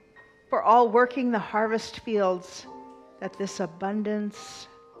 For all working the harvest fields, that this abundance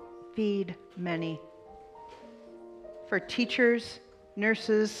feed many. For teachers,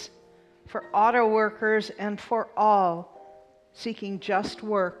 nurses, for auto workers, and for all seeking just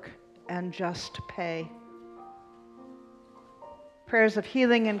work and just pay. Prayers of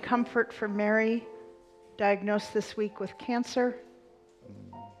healing and comfort for Mary, diagnosed this week with cancer,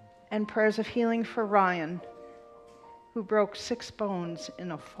 and prayers of healing for Ryan, who broke 6 bones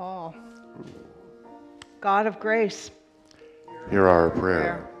in a fall. God of grace, hear our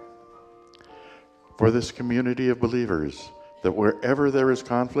prayer. For this community of believers, that wherever there is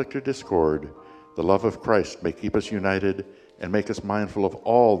conflict or discord, the love of Christ may keep us united and make us mindful of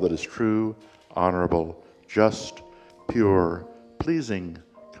all that is true, honorable, just, pure, pleasing,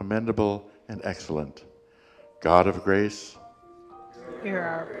 commendable, and excellent. God of grace, hear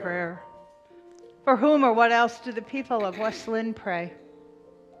our prayer. For whom or what else do the people of West Linn pray?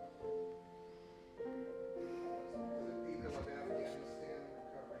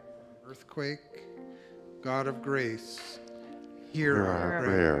 Earthquake, God of grace, hear hear our our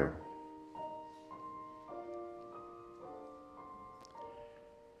prayer.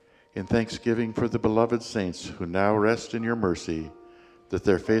 In thanksgiving for the beloved saints who now rest in your mercy, that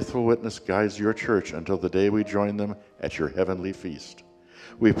their faithful witness guides your church until the day we join them at your heavenly feast.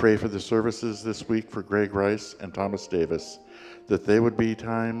 We pray for the services this week for Greg Rice and Thomas Davis, that they would be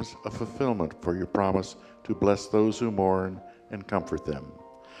times of fulfillment for your promise to bless those who mourn and comfort them.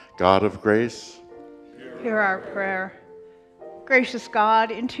 God of grace, hear our prayer. Gracious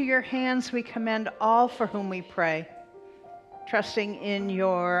God, into your hands we commend all for whom we pray, trusting in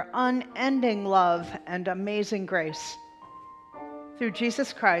your unending love and amazing grace. Through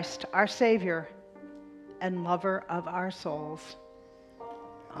Jesus Christ, our Savior and lover of our souls.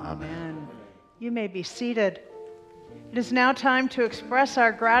 Amen. You may be seated. It is now time to express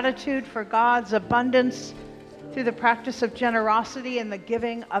our gratitude for God's abundance through the practice of generosity and the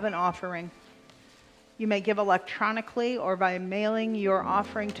giving of an offering. You may give electronically or by mailing your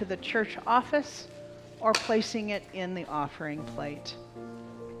offering to the church office or placing it in the offering plate.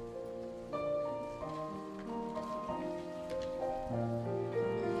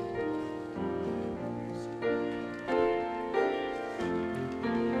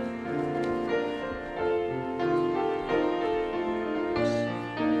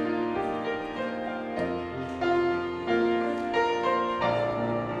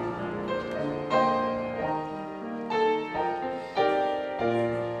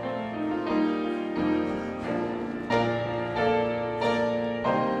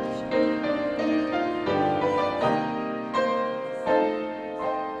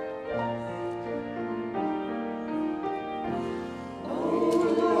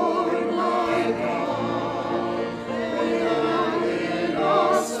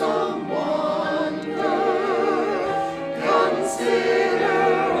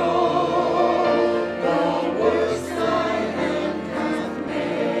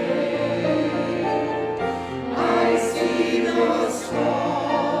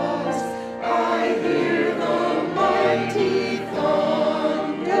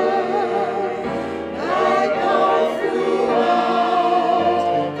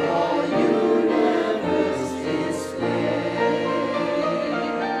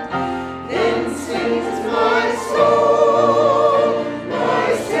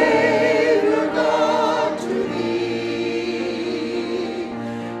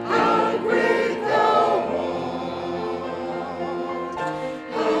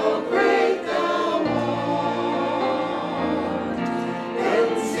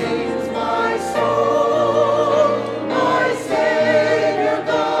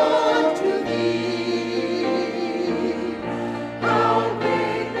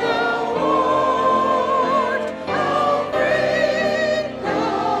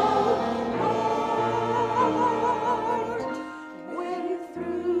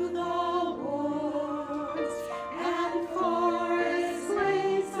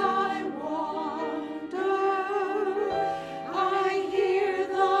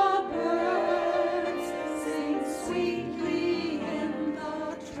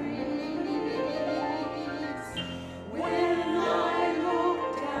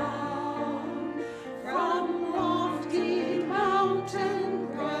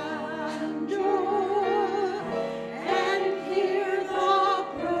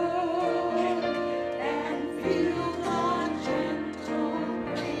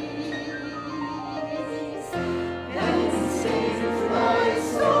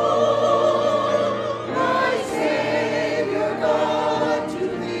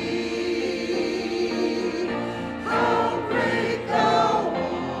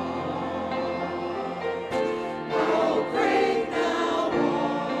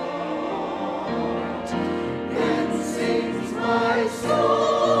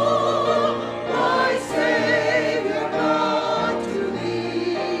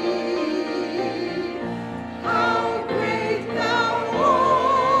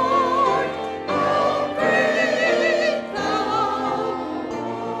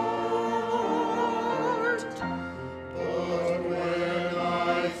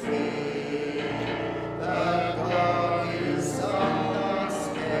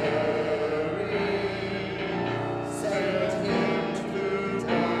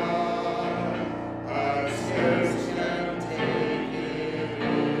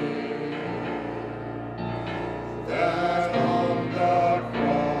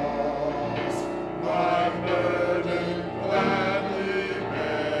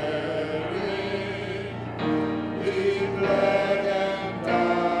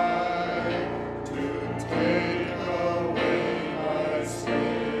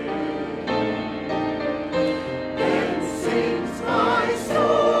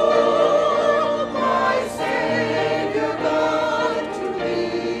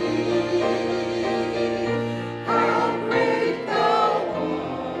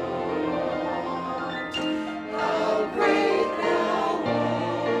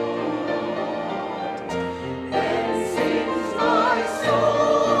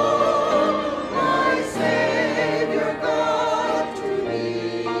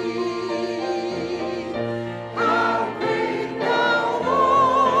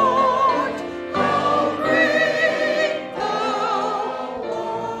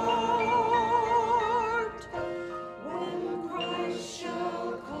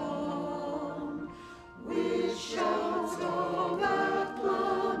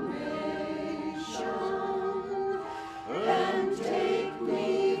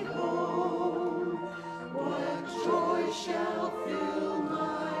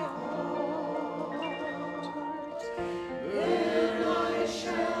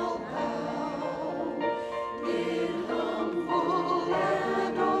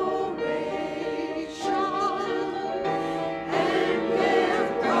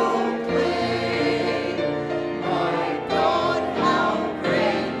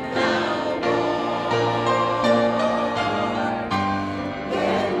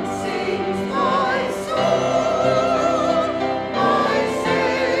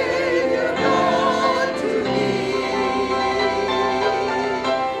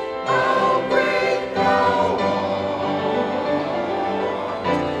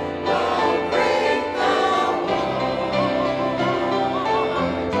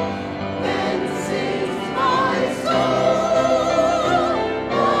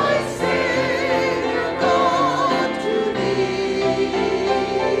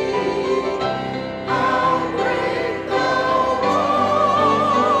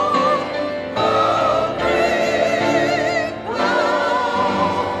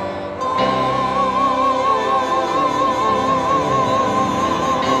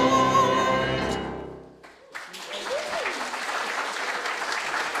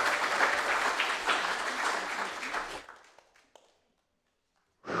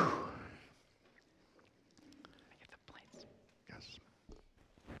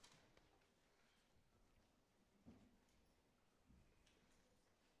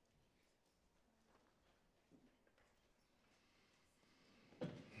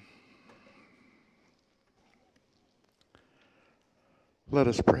 Let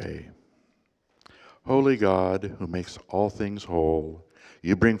us pray. Holy God, who makes all things whole,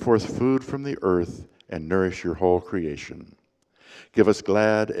 you bring forth food from the earth and nourish your whole creation. Give us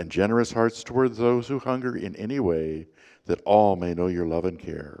glad and generous hearts toward those who hunger in any way, that all may know your love and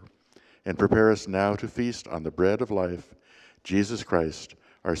care. And prepare us now to feast on the bread of life, Jesus Christ,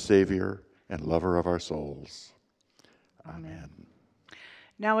 our Savior and lover of our souls. Amen.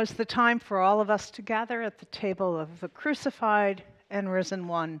 Now is the time for all of us to gather at the table of the crucified and risen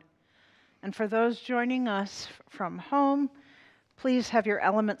one. And for those joining us from home, please have your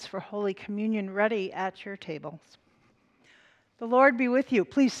elements for Holy Communion ready at your tables. The Lord be with you.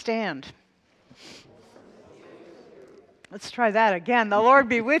 Please stand. Let's try that again. The Lord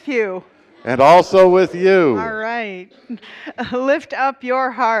be with you. And also with you. All right. Lift up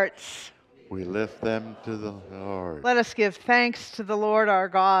your hearts. We lift them to the Lord. Let us give thanks to the Lord our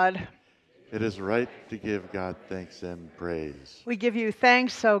God. It is right to give God thanks and praise. We give you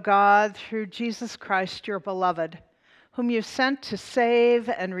thanks, O God, through Jesus Christ, your beloved, whom you sent to save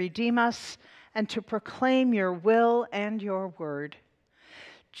and redeem us and to proclaim your will and your word.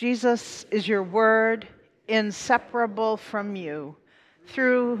 Jesus is your word, inseparable from you,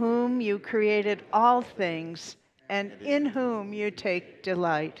 through whom you created all things and in whom you take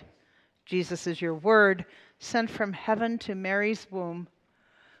delight. Jesus is your word, sent from heaven to Mary's womb,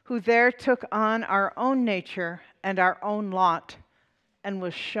 who there took on our own nature and our own lot, and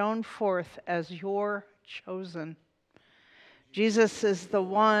was shown forth as your chosen. Jesus is the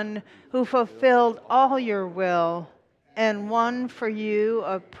one who fulfilled all your will and won for you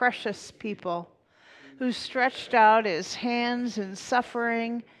a precious people, who stretched out his hands in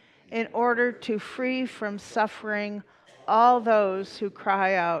suffering in order to free from suffering all those who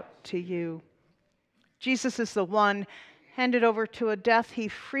cry out to you. Jesus is the one handed over to a death he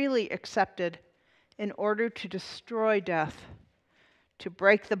freely accepted in order to destroy death, to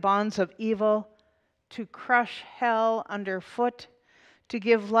break the bonds of evil, to crush hell underfoot, to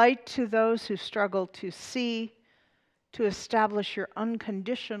give light to those who struggle to see, to establish your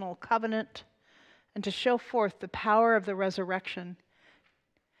unconditional covenant, and to show forth the power of the resurrection.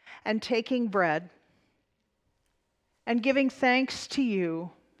 And taking bread and giving thanks to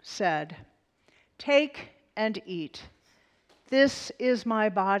you, said, "Take and eat. This is my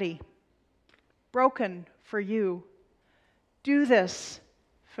body, broken for you. Do this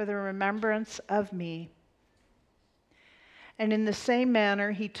for the remembrance of me." And in the same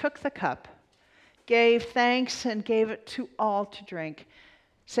manner, he took the cup, gave thanks, and gave it to all to drink,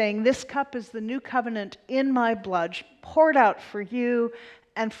 saying, "This cup is the new covenant in my blood, poured out for you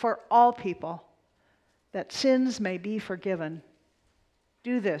and for all people, that sins may be forgiven.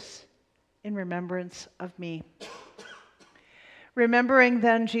 Do this in remembrance of me." Remembering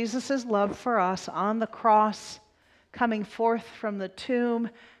then Jesus' love for us on the cross, coming forth from the tomb,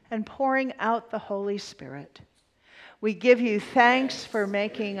 and pouring out the Holy Spirit, we give you thanks for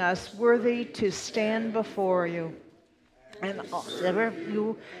making us worthy to stand before you and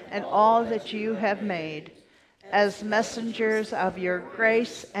all that you have made, as messengers of your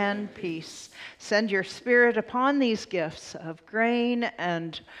grace and peace. Send your Spirit upon these gifts of grain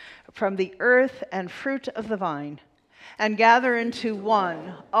and from the earth and fruit of the vine, and gather into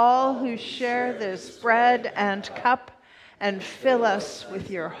one all who share this bread and cup, and fill us with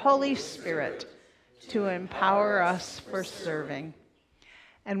your Holy Spirit to empower us for serving.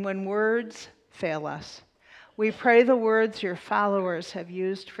 And when words fail us, we pray the words your followers have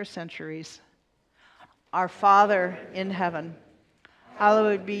used for centuries. Our Father in heaven,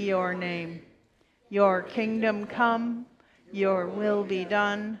 hallowed be your name. Your kingdom come, your will be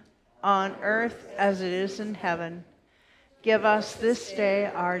done, on earth as it is in heaven. Give us this day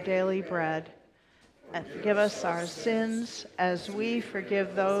our daily bread, and forgive us our sins as we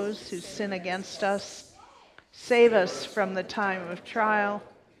forgive those who sin against us. Save us from the time of trial,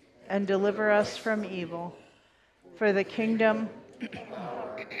 and deliver us from evil. For the kingdom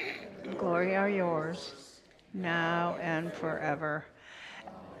and glory are yours, now and forever.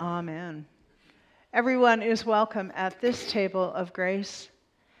 Amen. Everyone is welcome at this table of grace.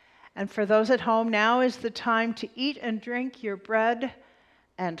 And for those at home, now is the time to eat and drink your bread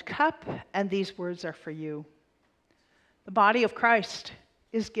and cup, and these words are for you. The body of Christ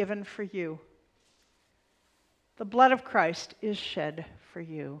is given for you. The blood of Christ is shed for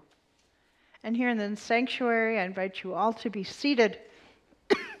you. And here in the sanctuary, I invite you all to be seated.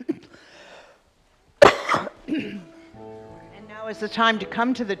 And now is the time to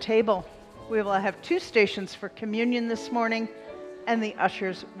come to the table. We will have 2 stations for communion this morning, and the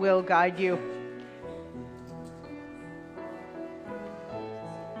ushers will guide you.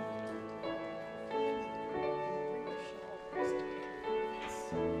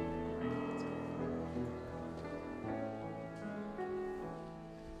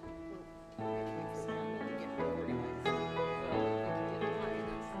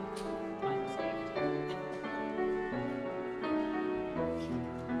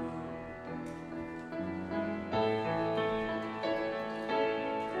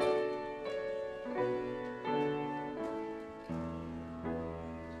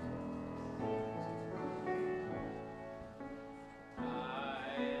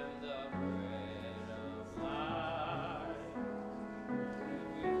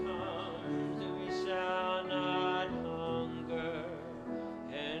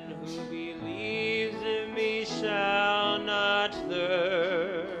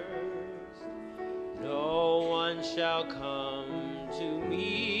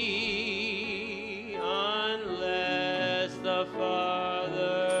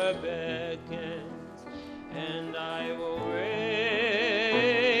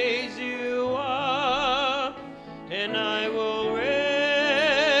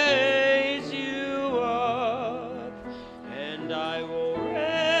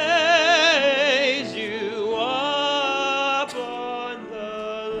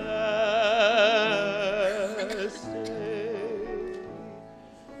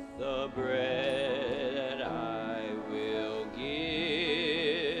 The bread that I will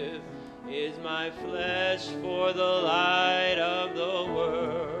give is my flesh for the light of the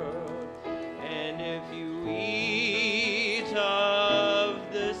world. And if you eat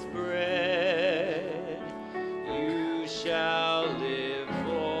of this bread, you shall live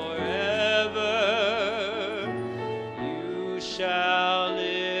forever. You shall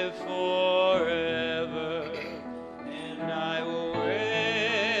live forever. And I will raise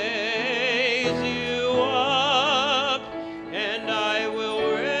you up, and I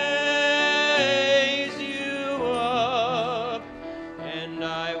will raise you up, and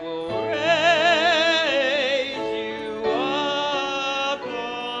I will raise you up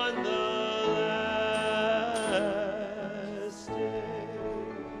on the last day.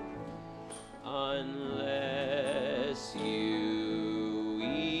 Unless you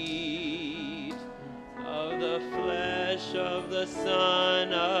eat of the flesh of the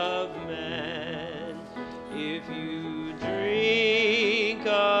Son of Man, if you drink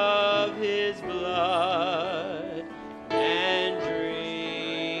of his blood and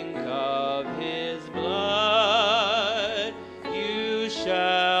drink of his blood, you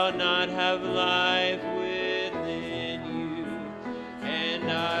shall not have life within you.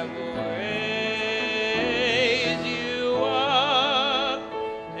 And I will raise you up,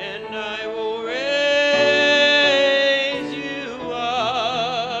 and I will raise you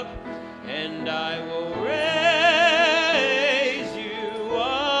up, and I will raise you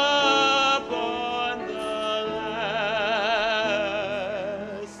up on the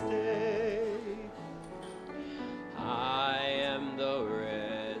last day. I am the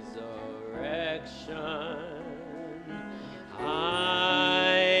resurrection.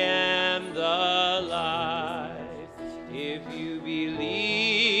 I am the life. If you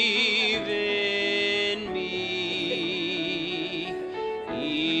believe in me,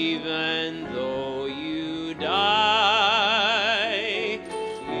 even though you die,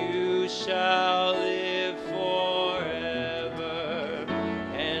 you shall live forever.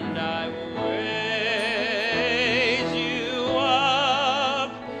 And I will raise you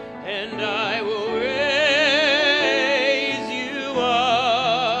up, and I will raise you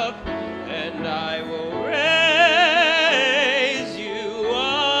up, and I will raise you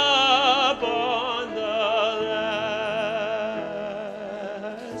up on the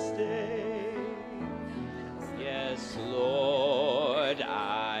last day. Yes, Lord,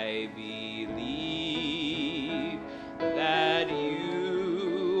 I believe that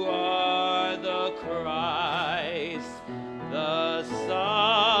you are the Christ, the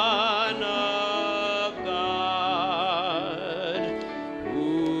Son of God,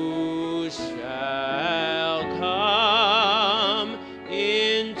 who shall come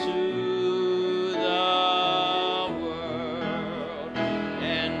into the world.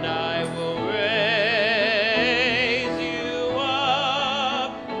 And I will raise you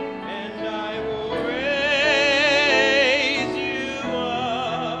up, and I will raise you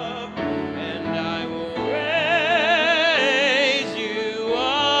up, and I will raise you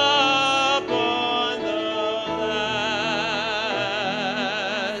up on the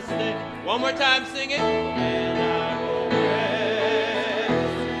last day. One more time, sing it. And I will raise.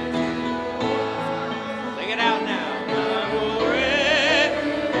 Sing it out now. I will raise.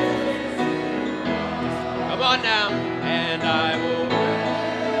 Come on now. And I will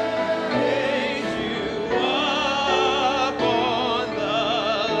raise you up on the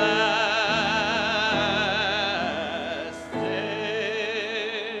last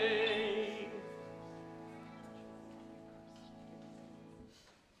day.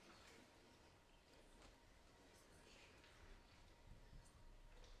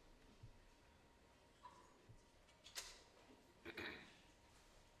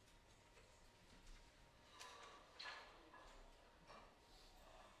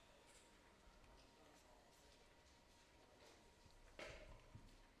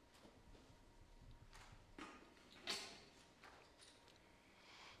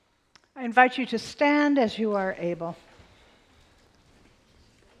 I invite you to stand as you are able.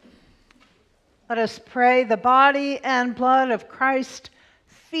 Let us pray. The body and blood of Christ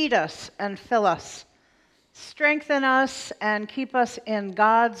feed us and fill us, strengthen us and keep us in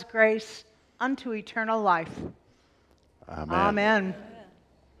God's grace unto eternal life. Amen. Amen.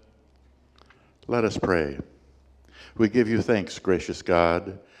 Let us pray. We give you thanks, gracious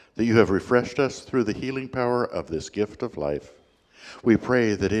God, that you have refreshed us through the healing power of this gift of life. We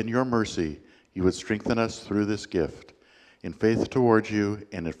pray that in your mercy you would strengthen us through this gift, in faith towards you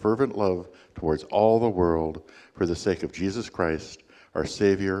and in fervent love towards all the world, for the sake of Jesus Christ, our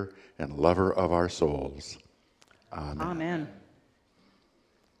Savior and lover of our souls. Amen. Amen.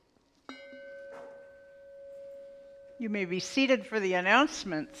 You may be seated for the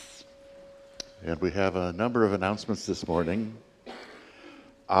announcements. And we have a number of announcements this morning.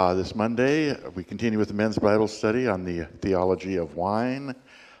 This Monday, we continue with the men's Bible study on the theology of wine.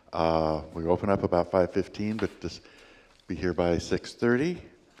 We open up about 5:15, but just be here by 6:30.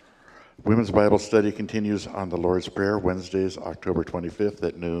 Women's Bible study continues on the Lord's Prayer, Wednesdays, October 25th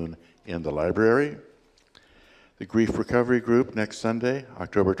at noon in the library. The Grief Recovery Group next Sunday,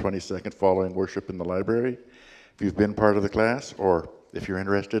 October 22nd, following worship in the library. If you've been part of the class, or if you're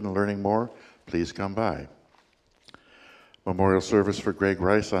interested in learning more, please come by. Memorial service for Greg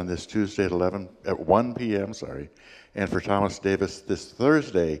Rice on this Tuesday at 1 p.m., and for Thomas Davis this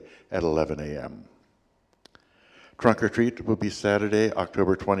Thursday at 11 a.m. Trunk or treat will be Saturday,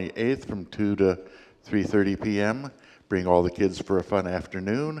 October 28th from 2 to 3:30 p.m. Bring all the kids for a fun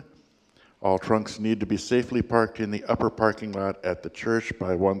afternoon. All trunks need to be safely parked in the upper parking lot at the church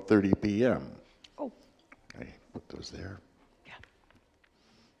by 1:30 p.m. Oh. Okay, put those there. Yeah.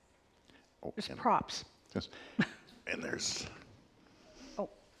 Oh, There's props. Yes. And there's... Oh,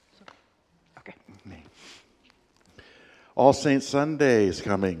 sorry. Okay. All Saints Sunday is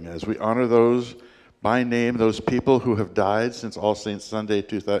coming as we honor those by name, those people who have died since All Saints Sunday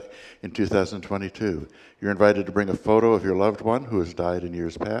in 2022. You're invited to bring a photo of your loved one who has died in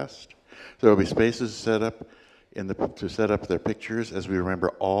years past. There will be spaces set up to set up their pictures as we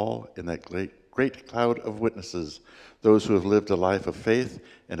remember all in that great cloud of witnesses, those who have lived a life of faith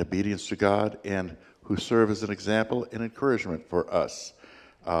and obedience to God and who serve as an example and encouragement for us.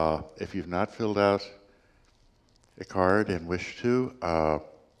 If you've not filled out a card and wish to,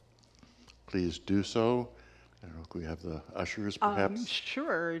 please do so. I don't know if we have the ushers, perhaps.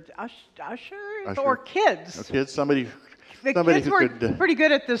 Sure, ushers or kids. Or kids, somebody Kids who were could. pretty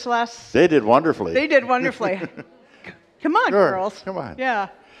good at this last. They did wonderfully. They did wonderfully. Come on, Sure, girls. come on. Yeah.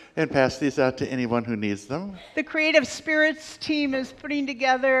 And pass these out to anyone who needs them. The Creative Spirits team is putting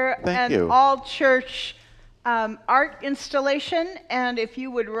together Thank an you. all-church art installation, and if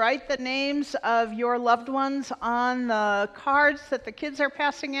you would write the names of your loved ones on the cards that the kids are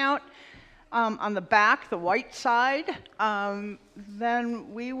passing out, on the back, the white side,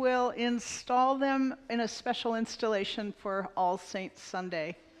 then we will install them in a special installation for All Saints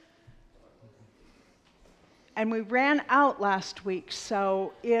Sunday. And we ran out last week,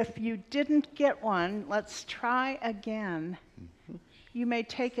 so if you didn't get one, let's try again. You may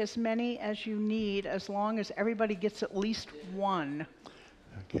take as many as you need, as long as everybody gets at least one.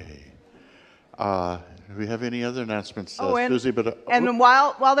 Okay. Do we have any other announcements, and, Susie? And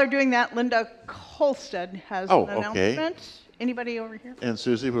while they're doing that, Linda Kolstad has an okay. announcement. Anybody over here? And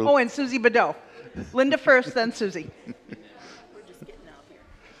Susie will... Oh, and Susie Badeau. Linda first, then Susie. We're just getting out here.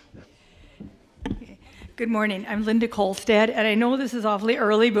 Okay. Good morning. I'm Linda Kolstad, and I know this is awfully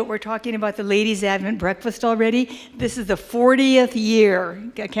early, but we're talking about the Ladies' Advent Breakfast already. This is the 40th year.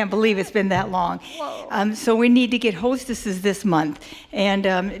 I can't believe it's been that long. So we need to get hostesses this month.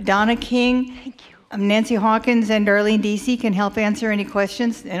 And Donna King, Nancy Hawkins, and Darlene Deasy can help answer any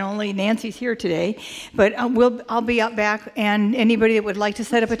questions, and only Nancy's here today. But I'll be up back, and anybody that would like to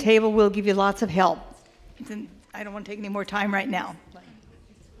set up a table, we'll give you lots of help. I don't want to take any more time right now.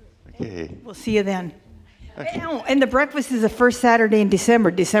 Okay. We'll see you then. Okay. Oh, and the breakfast is the first Saturday in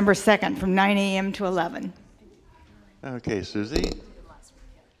December, December 2nd, from 9 a.m. to 11. Okay, Susie?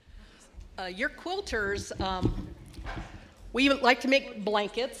 Your quilters, we like to make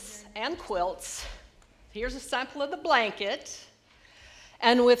blankets and quilts. Here's a sample of the blanket.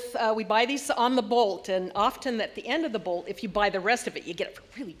 And we buy these on the bolt, and often at the end of the bolt, if you buy the rest of it, you get it for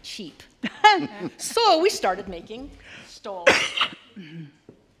really cheap. So we started making stoles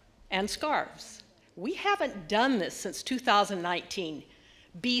and scarves. We haven't done this since 2019,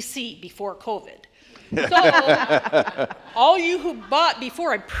 BC, before COVID. So all you who bought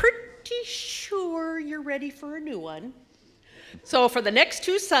before, I'm pretty sure you're ready for a new one. So for the next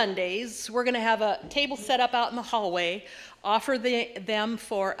 2 Sundays, we're going to have a table set up out in the hallway, offer them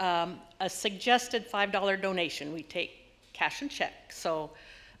for a suggested $5 donation. We take cash and check. So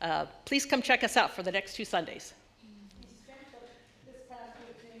please come check us out for the next 2 Sundays.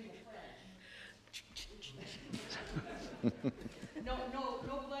 No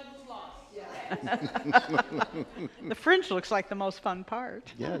blood was lost. The fringe looks like the most fun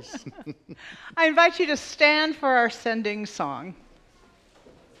part. Yes. I invite you to stand for our sending song.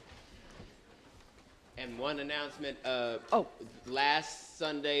 And one announcement, last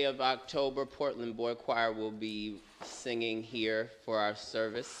Sunday of October, Portland Boy Choir will be singing here for our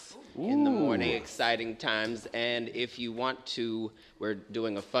service in the morning, exciting times. And if you want to, we're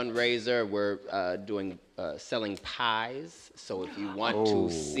doing a fundraiser, we're doing selling pies. So if you want to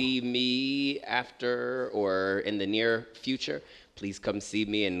see me after or in the near future, please come see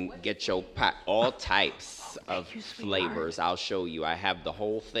me and get your pie. All types of flavors. I'll show you. I have the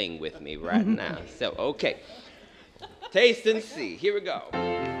whole thing with me right now. So, okay. Taste and see. Here we go.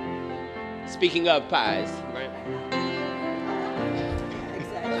 Speaking of pies, right?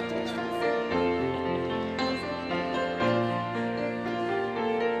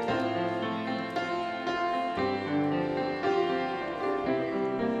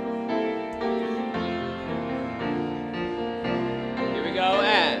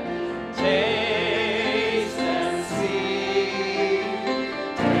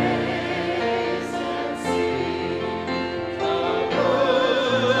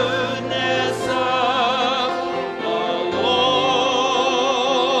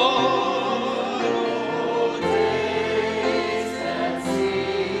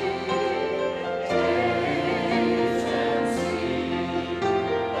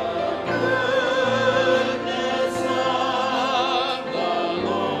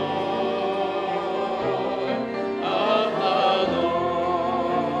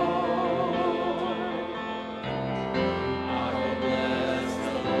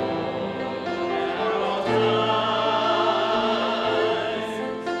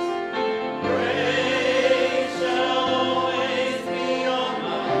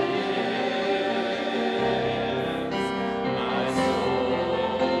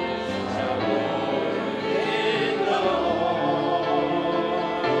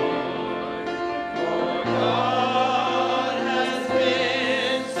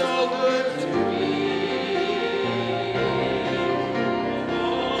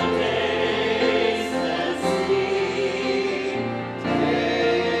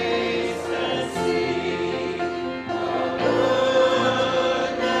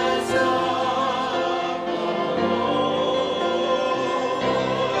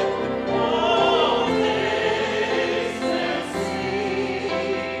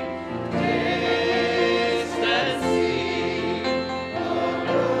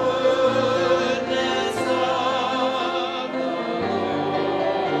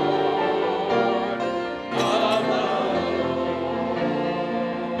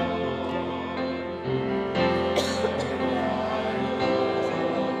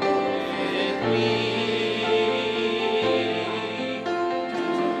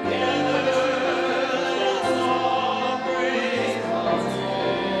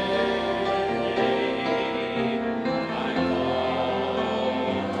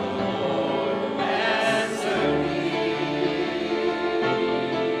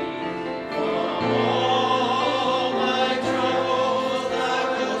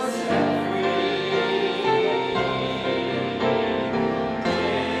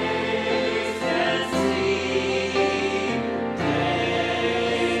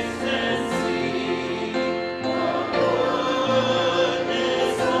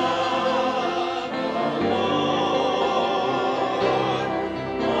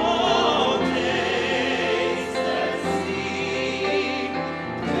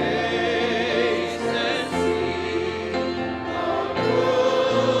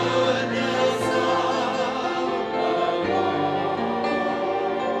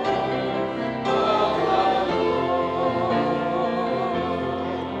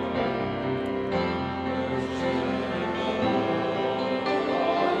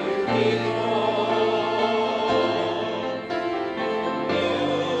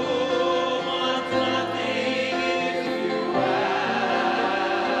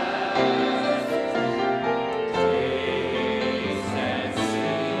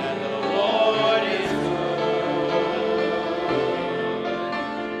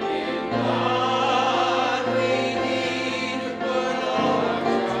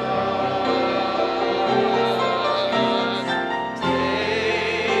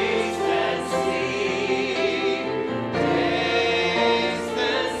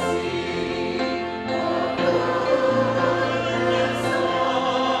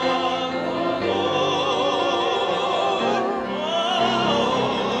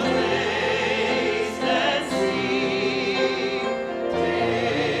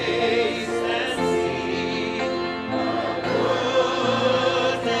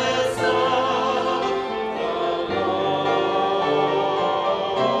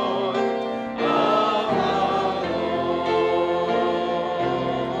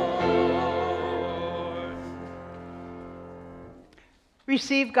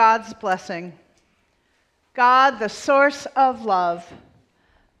 Receive God's blessing. God, the source of love.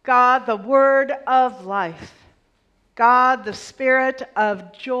 God, the word of life. God, the spirit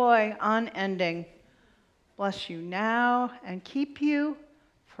of joy unending. bless you now, and keep you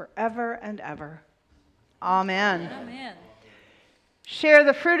forever and ever. Amen. Amen. Share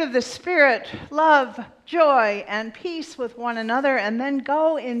the fruit of the Spirit, love, joy, and peace with one another, and then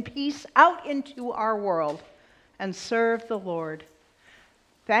go in peace out into our world and serve the Lord.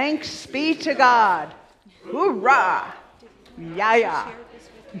 Thanks be to God. Hoorah! Yeah.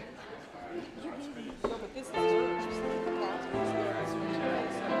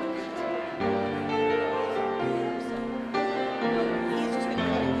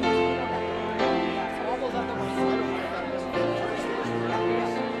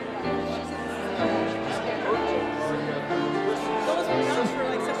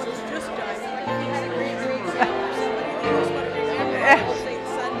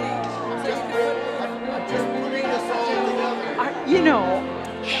 You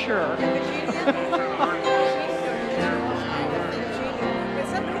know, sure.